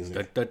old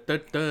music.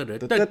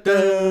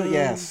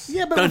 Yes.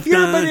 Yeah, but if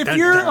you're,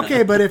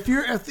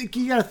 I think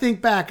you got to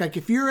think back. Like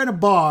if you're in a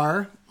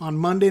bar on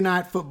Monday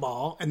Night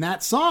Football and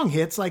that song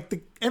hits,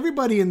 like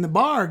everybody in the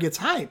bar gets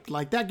hyped.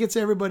 Like that gets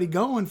everybody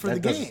going for the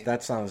game.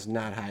 That song does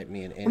not hype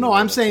me in any No, way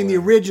I'm saying the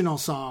whatsoever. original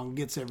song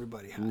gets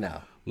everybody hyped.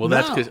 No. Well,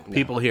 that's because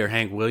people hear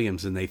Hank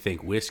Williams and they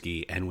think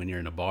whiskey, and when you're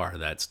in a bar,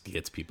 that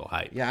gets people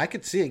hyped. Yeah, I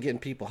could see it getting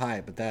people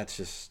hyped, but that's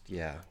just,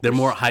 yeah. They're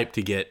more hyped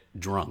to get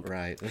drunk.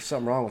 Right. There's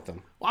something wrong with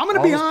them. Well, I'm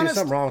going to be honest. There's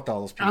something wrong with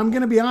all those people. I'm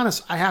going to be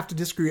honest. I have to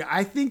disagree.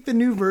 I think the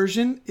new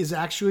version is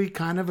actually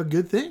kind of a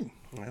good thing.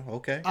 Well,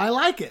 okay. I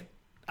like it.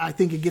 I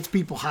think it gets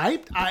people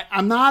hyped.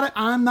 I'm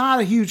not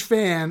a huge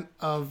fan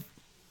of.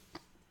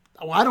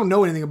 Well, I don't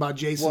know anything about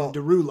Jason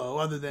Derulo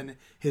other than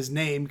his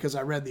name because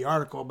I read the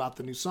article about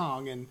the new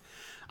song, and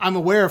I'm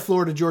aware of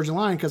Florida Georgia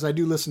Line because I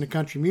do listen to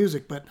country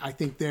music, but I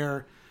think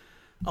they're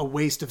a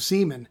waste of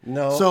semen.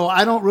 No. So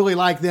I don't really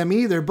like them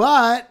either.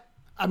 But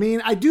I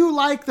mean, I do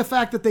like the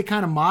fact that they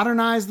kind of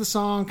modernized the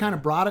song, kind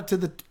of brought it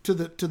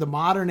to the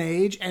modern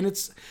age, and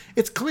it's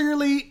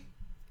clearly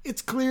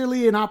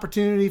an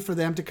opportunity for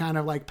them to kind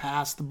of like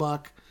pass the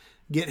buck,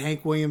 get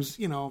Hank Williams,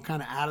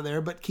 kind of out of there,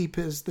 but keep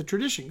the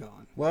tradition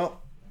going. Well,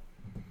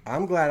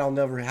 I'm glad I'll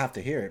never have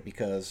to hear it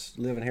because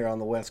living here on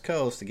the West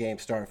Coast, the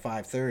games start at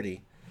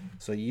 5:30.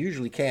 So you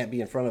usually can't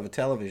be in front of a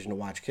television to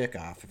watch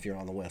kickoff if you're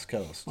on the West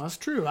Coast. Well, that's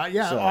true.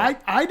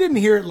 I didn't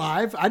hear it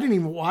live. I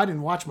didn't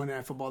watch Monday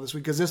Night Football this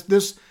week because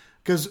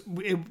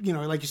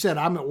like you said,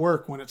 I'm at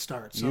work when it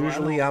starts. So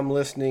Usually I'm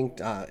listening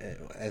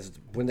as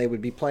when they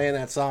would be playing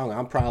that song.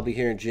 I'm probably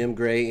hearing Jim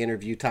Gray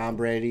interview Tom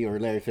Brady or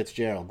Larry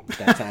Fitzgerald at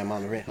that time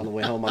on the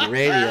way home on the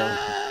radio,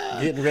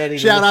 getting ready.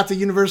 Shout out to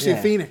University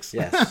of Phoenix.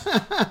 Yes,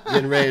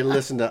 getting ready to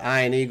listen to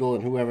Iron Eagle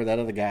and whoever that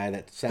other guy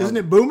that sounds. Isn't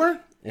it Boomer?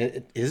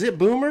 Is it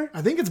Boomer?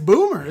 I think it's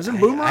Boomer. Isn't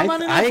Boomer on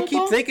Monday Night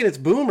Football? I keep thinking it's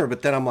Boomer,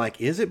 but then I'm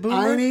like, is it Boomer?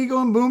 Iron Eagle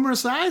and Boomer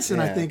Esiason,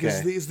 I think,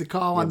 is the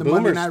call on the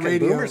Monday Night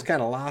Radio. Boomer's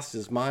kind of lost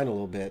his mind a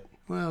little bit.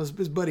 Well, his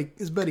buddy.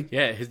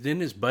 Yeah,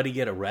 didn't his buddy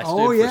get arrested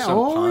for some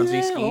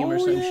Ponzi scheme or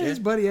some shit? His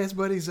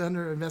buddy's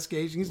under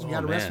investigation. He's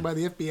got arrested by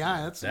the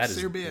FBI. That's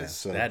serious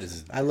business. That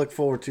is. I look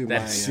forward to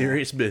my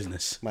serious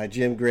business. My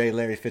Jim Gray,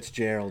 Larry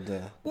Fitzgerald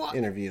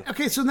interview.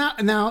 Okay, so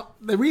now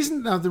the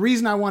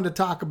reason I wanted to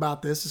talk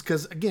about this is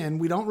because again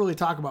we don't really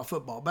talk about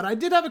football, but I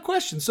did have a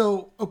question.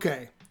 So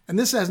and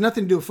this has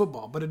nothing to do with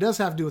football, but it does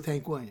have to do with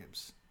Hank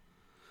Williams.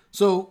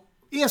 So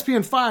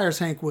ESPN fires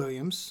Hank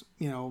Williams.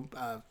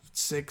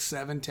 6,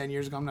 7, 10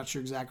 years ago. I'm not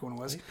sure exactly when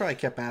it was. He probably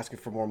kept asking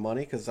for more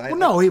money because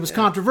he was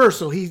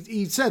controversial.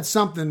 He said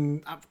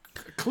something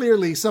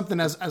clearly something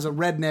as a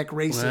redneck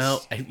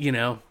racist.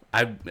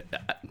 Well,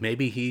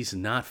 maybe he's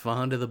not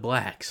fond of the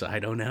blacks. I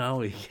don't know.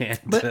 He can't.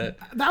 But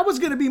that was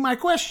going to be my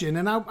question,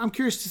 and I'm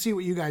curious to see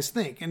what you guys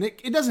think. And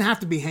it doesn't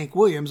have to be Hank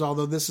Williams,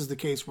 although this is the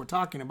case we're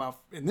talking about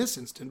in this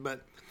instant.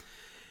 But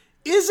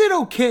is it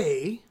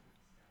okay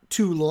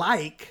to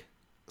like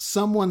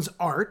someone's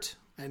art?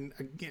 And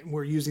again,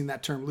 we're using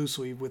that term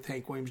loosely with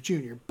Hank Williams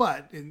Jr.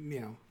 But,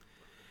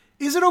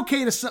 is it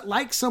okay to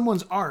like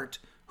someone's art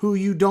who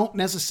you don't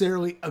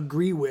necessarily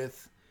agree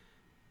with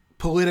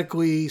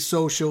politically,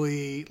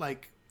 socially?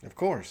 Of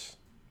course.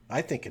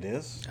 I think it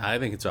is. I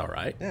think it's all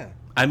right. Yeah.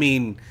 I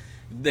mean,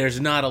 there's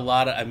not a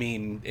lot of... I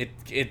mean,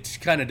 it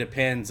kind of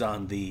depends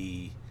on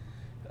the...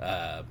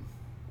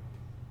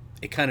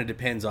 it kind of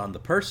depends on the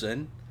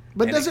person.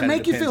 But does it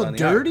make you feel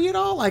dirty at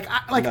all?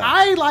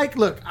 I like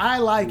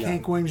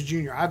Hank Williams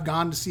Jr. I've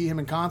gone to see him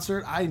in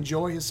concert. I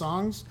enjoy his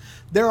songs.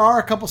 There are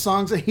a couple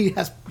songs that he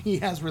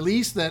has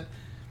released that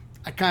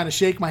I kind of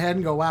shake my head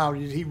and go, "Wow,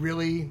 did he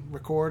really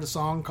record a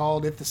song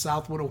called If the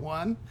South Would Have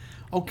Won?"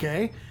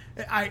 Okay,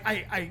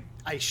 I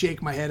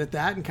shake my head at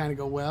that and kind of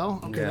go, "Well,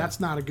 okay, that's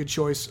not a good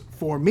choice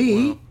for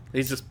me." Well,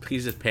 he's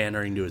just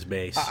pandering to his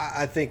base.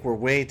 I think we're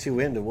way too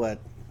into what.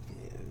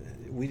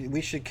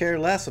 We should care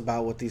less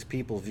about what these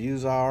people's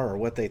views are or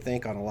what they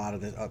think on a lot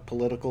of the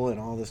political and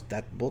all this.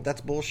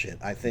 That's bullshit.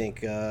 I think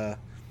they're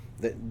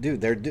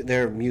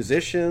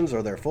musicians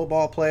or they're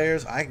football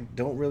players. I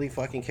don't really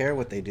fucking care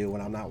what they do when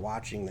I'm not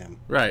watching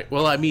them. Right.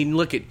 Well, I mean,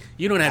 look at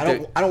you don't have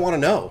to. I don't want to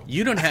know.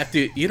 You don't have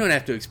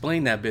to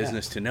explain that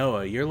business to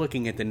Noah. You're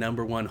looking at the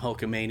number one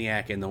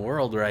Hulkamaniac in the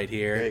world right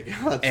here,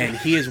 and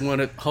he is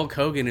Hulk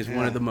Hogan is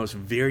one of the most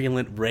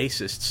virulent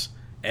racists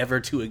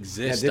ever to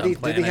exist. Did he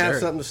have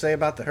Earth. something to say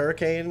about the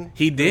hurricane?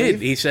 He did.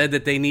 He said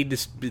that they need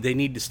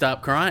to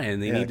stop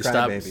crying. They need to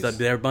stop.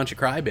 They're a bunch of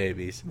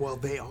crybabies. Well,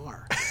 they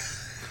are.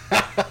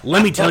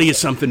 Let me tell you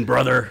something,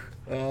 brother.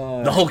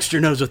 The Hulkster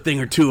knows a thing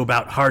or two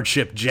about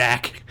hardship,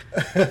 Jack.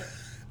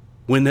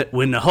 When the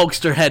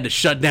Hulkster had to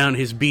shut down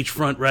his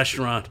beachfront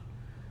restaurant,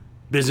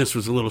 business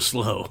was a little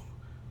slow.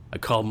 I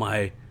called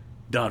my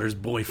daughter's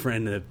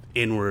boyfriend the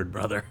N-word,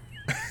 brother.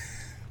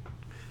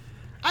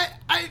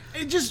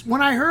 It just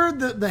when I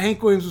heard that the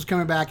Hank Williams was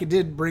coming back, it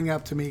did bring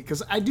up to me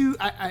because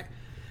I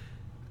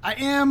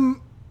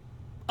am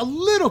a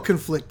little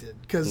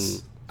conflicted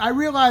because I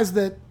realize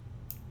that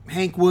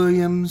Hank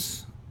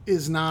Williams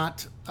is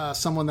not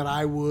someone that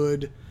I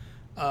would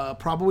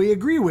probably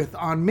agree with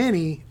on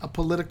many a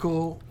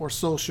political or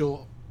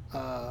social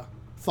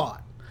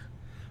thought.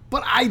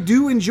 But I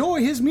do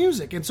enjoy his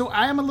music, and so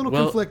I am a little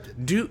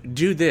conflicted.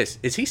 Do this.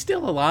 Is he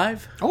still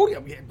alive? Oh, yeah.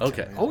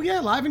 Okay. Oh, yeah,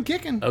 live and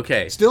kicking.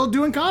 Okay. Still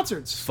doing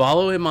concerts.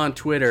 Follow him on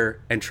Twitter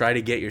and try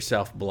to get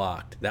yourself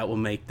blocked. That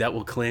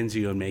will cleanse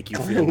you and make you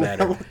feel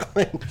better.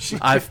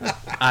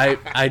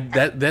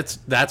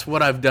 That's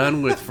what I've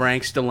done with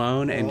Frank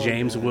Stallone and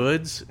James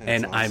Woods,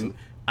 and awesome.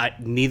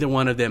 neither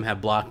one of them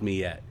have blocked me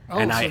yet. Oh,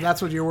 and so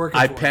that's what you're working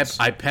towards.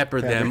 I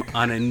pepper them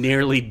on a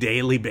nearly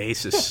daily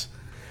basis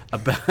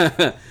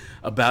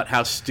about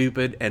how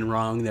stupid and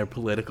wrong their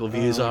political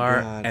views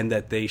are, God. and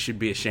that they should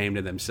be ashamed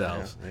of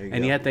themselves. Yeah, there you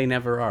And go. yet they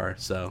never are.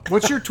 So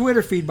What's your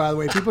Twitter feed, by the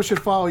way? People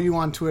should follow you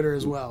on Twitter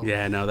as well.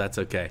 yeah, no, that's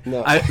okay.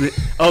 No.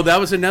 That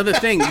was another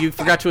thing. You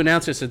forgot to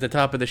announce this at the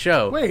top of the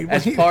show. Wait,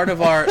 as wait. part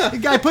of our The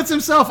guy puts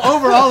himself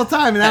over all the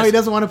time, and now he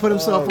doesn't want to put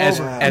himself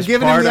over. I'm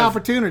giving him part the of-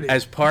 opportunity.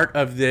 As part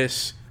of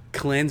this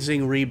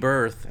cleansing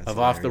rebirth of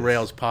Off the hilarious.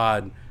 Rails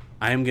Pod,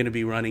 I am going to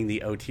be running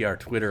the OTR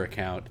Twitter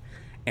account,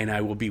 and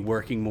I will be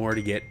working more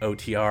to get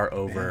OTR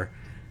over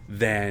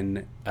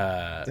than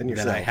I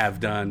yourself. have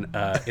done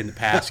in the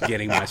past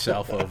getting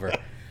myself over.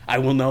 I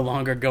will no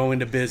longer go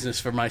into business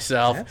for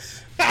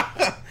myself.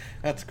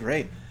 That's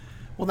great.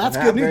 Well, that's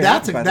I'm good news. very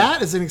That's happy by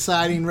that is an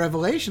exciting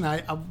revelation.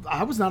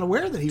 I was not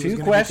aware that he was going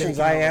Two to questions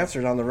be I taking over.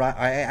 answered on the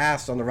I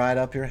asked on the ride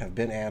up here have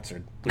been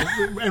answered.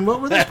 And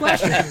what were those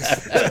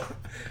questions?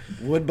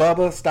 Would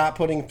Bubba stop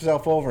putting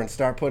himself over and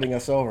start putting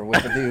us over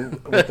with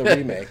the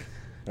remake?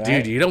 Right?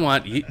 Dude, you don't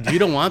want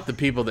the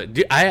people that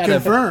do. I had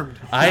Confirmed.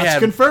 I That's had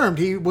confirmed.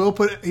 He will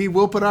put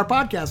our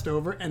podcast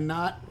over, and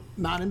not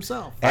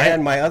himself.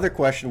 And my other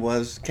question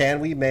was, can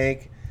we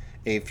make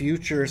a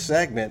future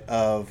segment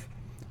of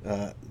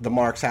the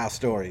Mark's House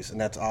stories?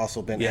 And that's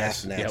also been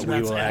asked and yeah, answered.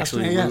 we will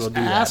actually we will do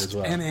that as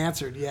well. And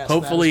answered. Yes,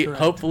 Hopefully, that is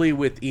correct. hopefully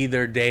with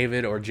either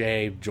David or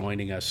Jay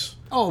joining us.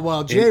 Oh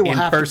well, Jay in will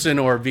have person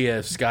or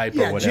via Skype to.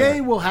 Yeah, or whatever. Jay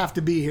will have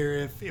to be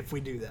here if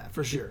we do that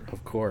for sure.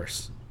 Of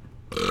course.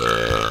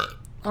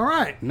 All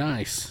right.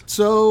 Nice.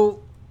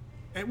 So,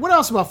 what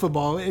else about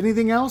football?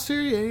 Anything else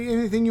here?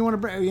 Anything you want to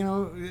bring? You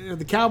know, are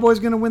the Cowboys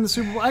going to win the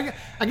Super Bowl?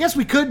 I guess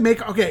we could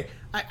make. Okay,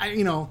 I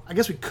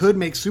guess we could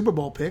make Super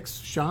Bowl picks.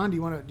 Sean, do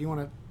you want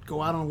to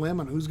go out on a limb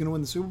on who's going to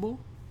win the Super Bowl?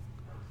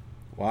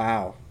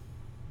 Wow.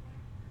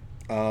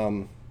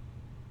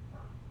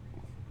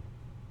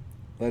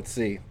 Let's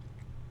see.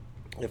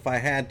 If I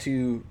had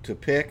to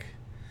pick,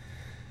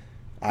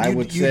 I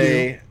would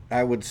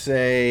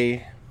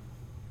say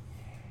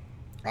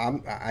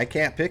I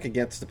can't pick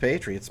against the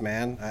Patriots,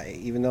 man.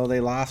 Even though they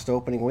lost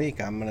opening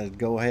week, I'm going to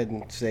go ahead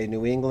and say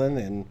New England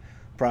and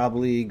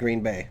probably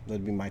Green Bay. Those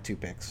would be my two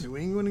picks. New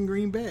England and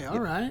Green Bay. All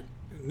right.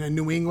 And then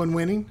New England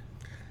winning,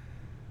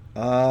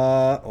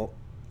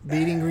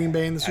 beating Green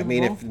Bay in the Super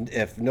Bowl. I mean,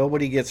 if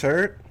nobody gets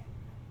hurt,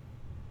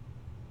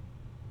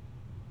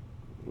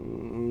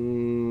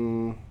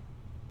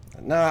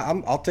 no,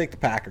 I'll take the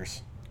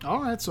Packers. All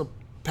right, so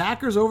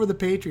Packers over the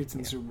Patriots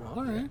in the Super Bowl.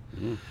 All right.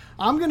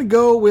 I'm going to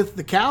go with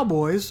the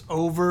Cowboys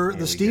over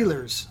the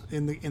Steelers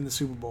in the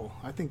Super Bowl.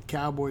 I think the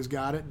Cowboys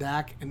got it.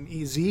 Dak and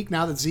Zeke.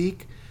 Now that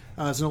Zeke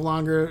is no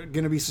longer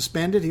going to be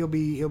suspended, he'll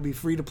be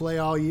free to play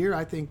all year.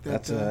 I think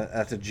That's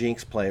a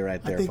jinx play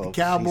right there, think the folks.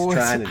 Cowboys-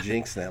 He's trying to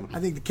jinx them. I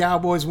think the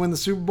Cowboys win the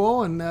Super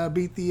Bowl and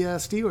beat the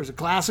Steelers. A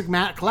classic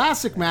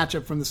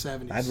matchup from the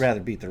 70s. I'd rather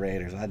beat the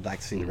Raiders. I'd like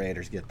to see the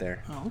Raiders get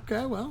there. Oh,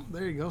 okay, well,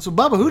 there you go. So,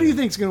 Bubba, who do you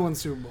think is going to win the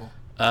Super Bowl?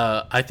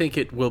 I think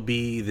it will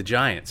be the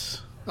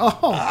Giants.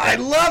 Oh, I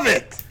love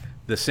it.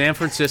 The San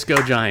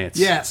Francisco Giants.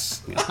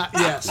 yes.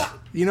 Yes.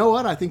 You know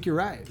what? I think you're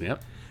right.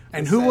 Yep.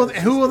 And who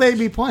will they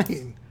be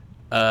playing?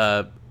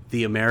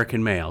 The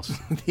American males.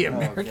 The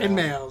American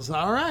males.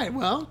 All right.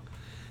 Well,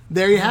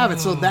 there you have it.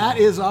 So that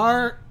is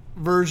our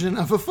version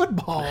of a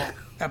football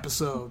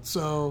episode.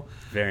 So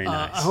Very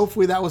nice.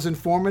 hopefully that was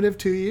informative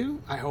to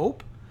you. I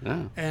hope.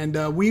 Yeah.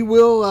 And we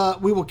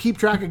will keep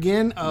track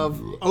again of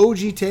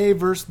OGT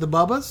versus the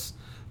Bubbas.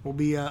 We'll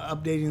be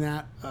updating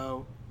that,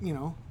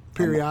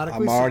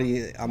 periodically.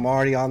 I'm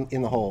already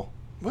in the hole.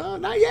 Well,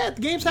 not yet.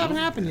 The games haven't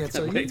happened yet,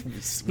 so you Wait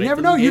never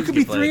till know. the You games could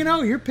be get played.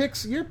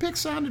 3-0. Your picks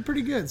sounded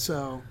pretty good.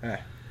 So, Eh.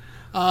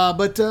 so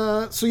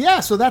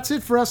that's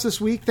it for us this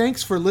week.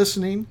 Thanks for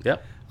listening.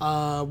 Yep.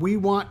 We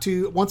want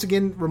to once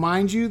again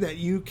remind you that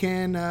you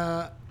can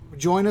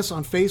join us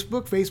on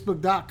Facebook,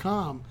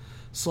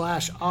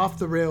 facebook.com/Off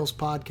the Rails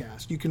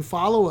Podcast. You can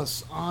follow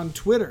us on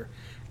Twitter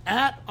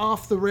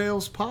 @Off the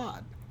Rails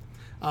Pod.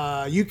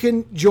 You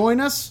can join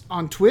us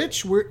on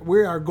Twitch.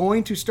 We are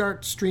going to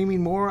start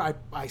streaming more.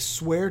 I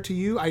swear to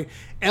you.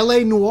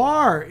 L.A.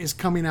 Noire is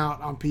coming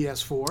out on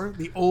PS4.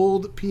 The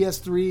old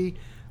PS3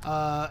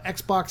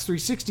 Xbox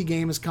 360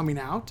 game is coming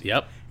out.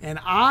 Yep. And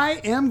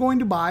I am going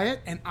to buy it,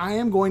 and I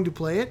am going to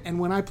play it, and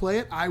when I play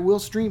it, I will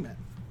stream it.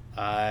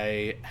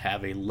 I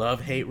have a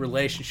love-hate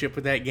relationship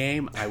with that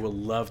game. I will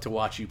love to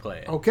watch you play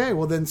it. Okay,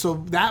 well then,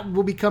 so that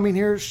will be coming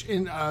here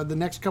in the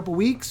next couple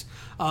weeks.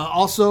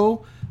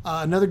 Also,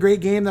 another great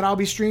game that I'll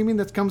be streaming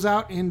that comes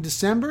out in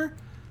December,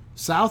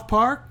 South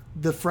Park: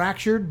 The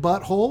Fractured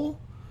Butthole.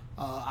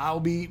 I'll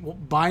be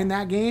buying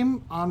that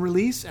game on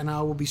release, and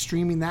I will be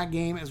streaming that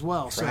game as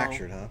well.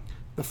 Fractured, so, huh?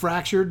 The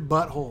Fractured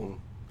Butthole.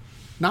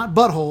 Not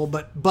butthole,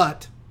 but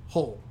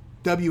butthole.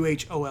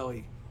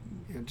 WHOLE.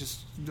 I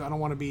don't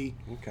want to be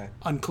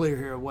unclear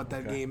here of what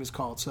that game is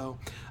called. So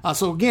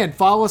again,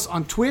 follow us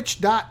on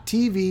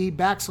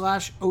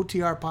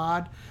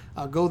twitch.tv/OTRpod.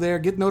 Go there,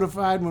 get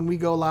notified when we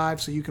go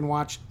live so you can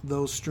watch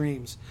those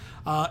streams.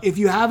 If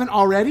you haven't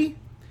already,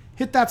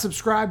 hit that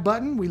subscribe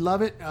button. We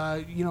love it.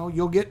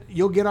 You'll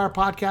get our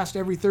podcast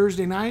every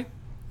Thursday night.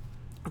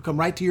 It'll come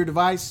right to your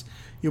device.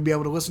 You'll be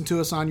able to listen to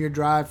us on your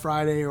drive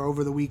Friday or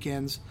over the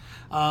weekends.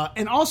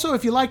 And also,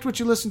 if you liked what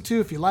you listened to,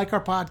 if you like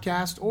our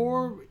podcast,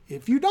 or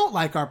if you don't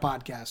like our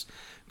podcast,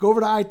 go over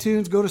to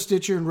iTunes, go to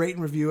Stitcher, and rate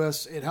and review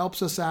us. It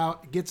helps us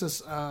out. It gets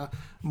us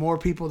more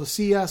people to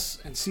see us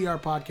and see our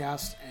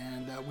podcast,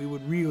 and we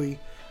would really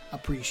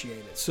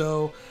appreciate it.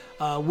 So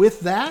with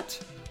that,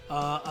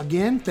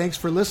 again, thanks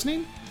for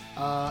listening.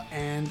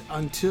 And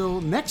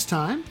until next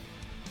time,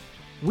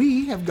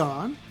 we have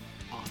gone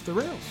off the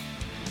rails.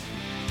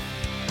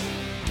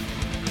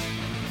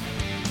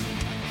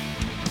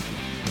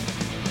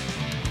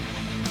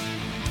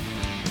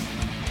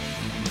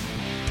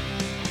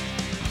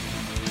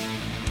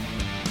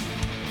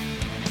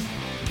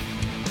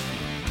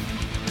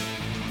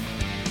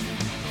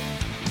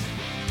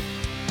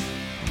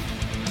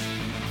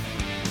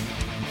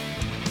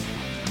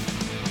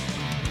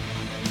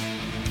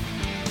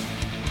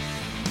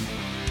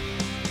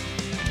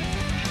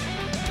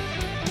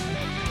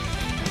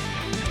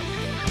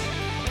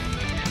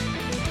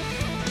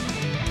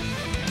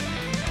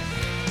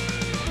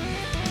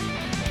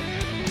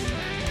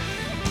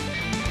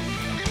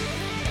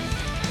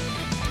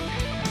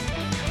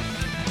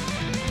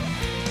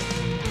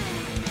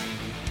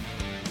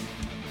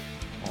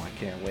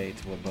 Can't wait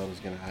till what Bubba's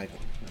gonna hype.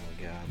 Oh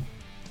God,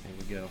 here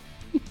we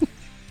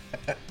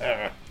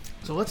go.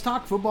 So let's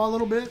talk football a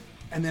little bit,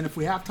 and then if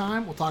we have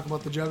time, we'll talk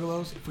about the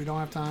Juggalos. If we don't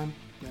have time,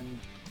 then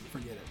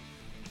forget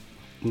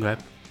it.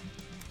 Okay.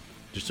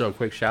 Just a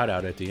quick shout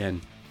out at the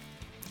end.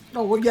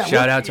 Oh well, yeah.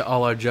 Shout out to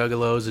all our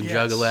Juggalos and Yes.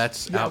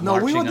 Juggalettes Yeah, out no,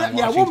 we marching will. on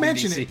Yeah, we'll Washington,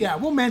 mention D.C. it. Yeah,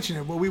 we'll mention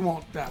it, but we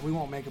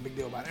won't make a big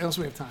deal about it unless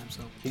we have time.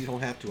 So, You don't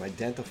have to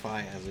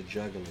identify as a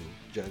juggalo,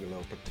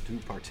 but to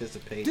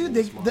participate. dude, in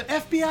the this march.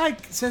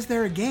 FBI says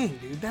they're a gang,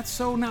 dude. That's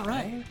so not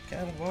right.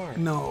 Kind of are.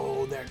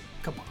 No, they're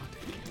come on,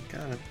 dude.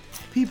 Kind of.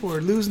 People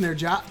are losing their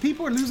job.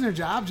 People are losing their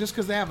jobs just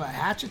because they have a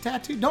hatchet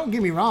tattoo. Don't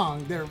get me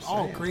wrong; they're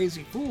all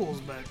crazy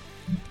fools, but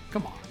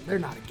come on, they're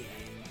not a gang.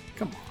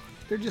 Come on,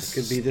 they're just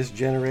Could be this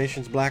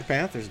generation's Black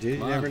Panthers, dude.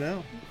 You never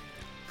know.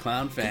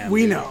 Clown family.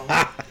 We know,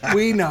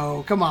 we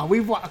know. Come on,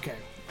 okay.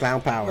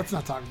 Clown power. Let's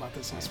not talk about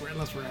this unless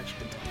we're actually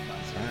going to talk about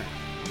it. All right.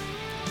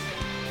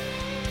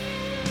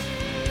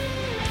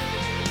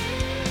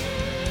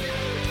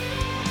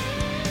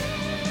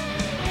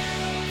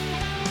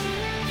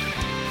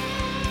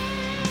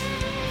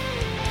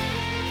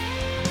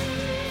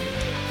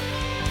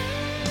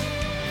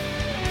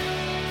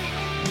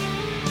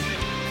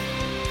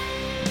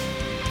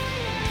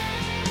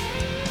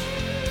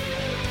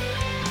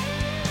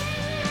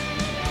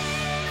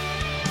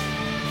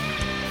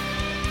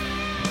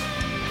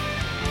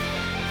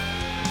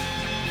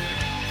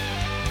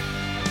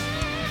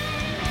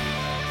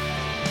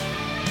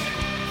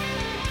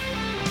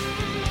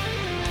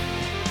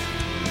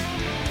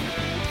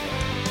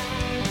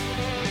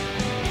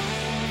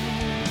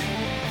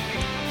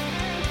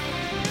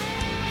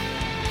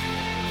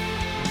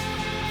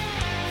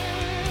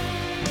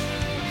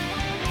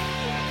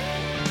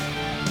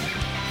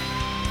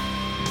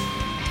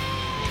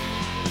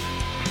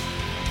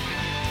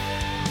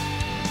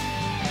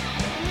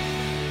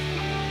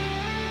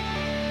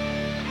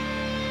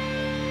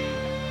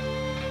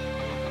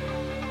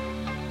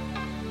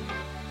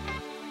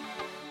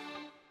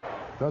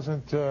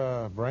 Doesn't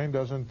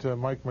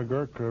Mike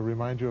McGurk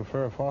remind you of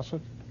Farrah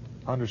Fawcett?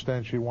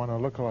 Understand she won a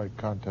lookalike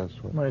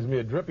contest with. Reminds me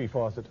of Drippy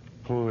Fawcett.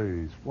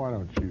 Please, why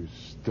don't you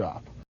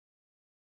stop?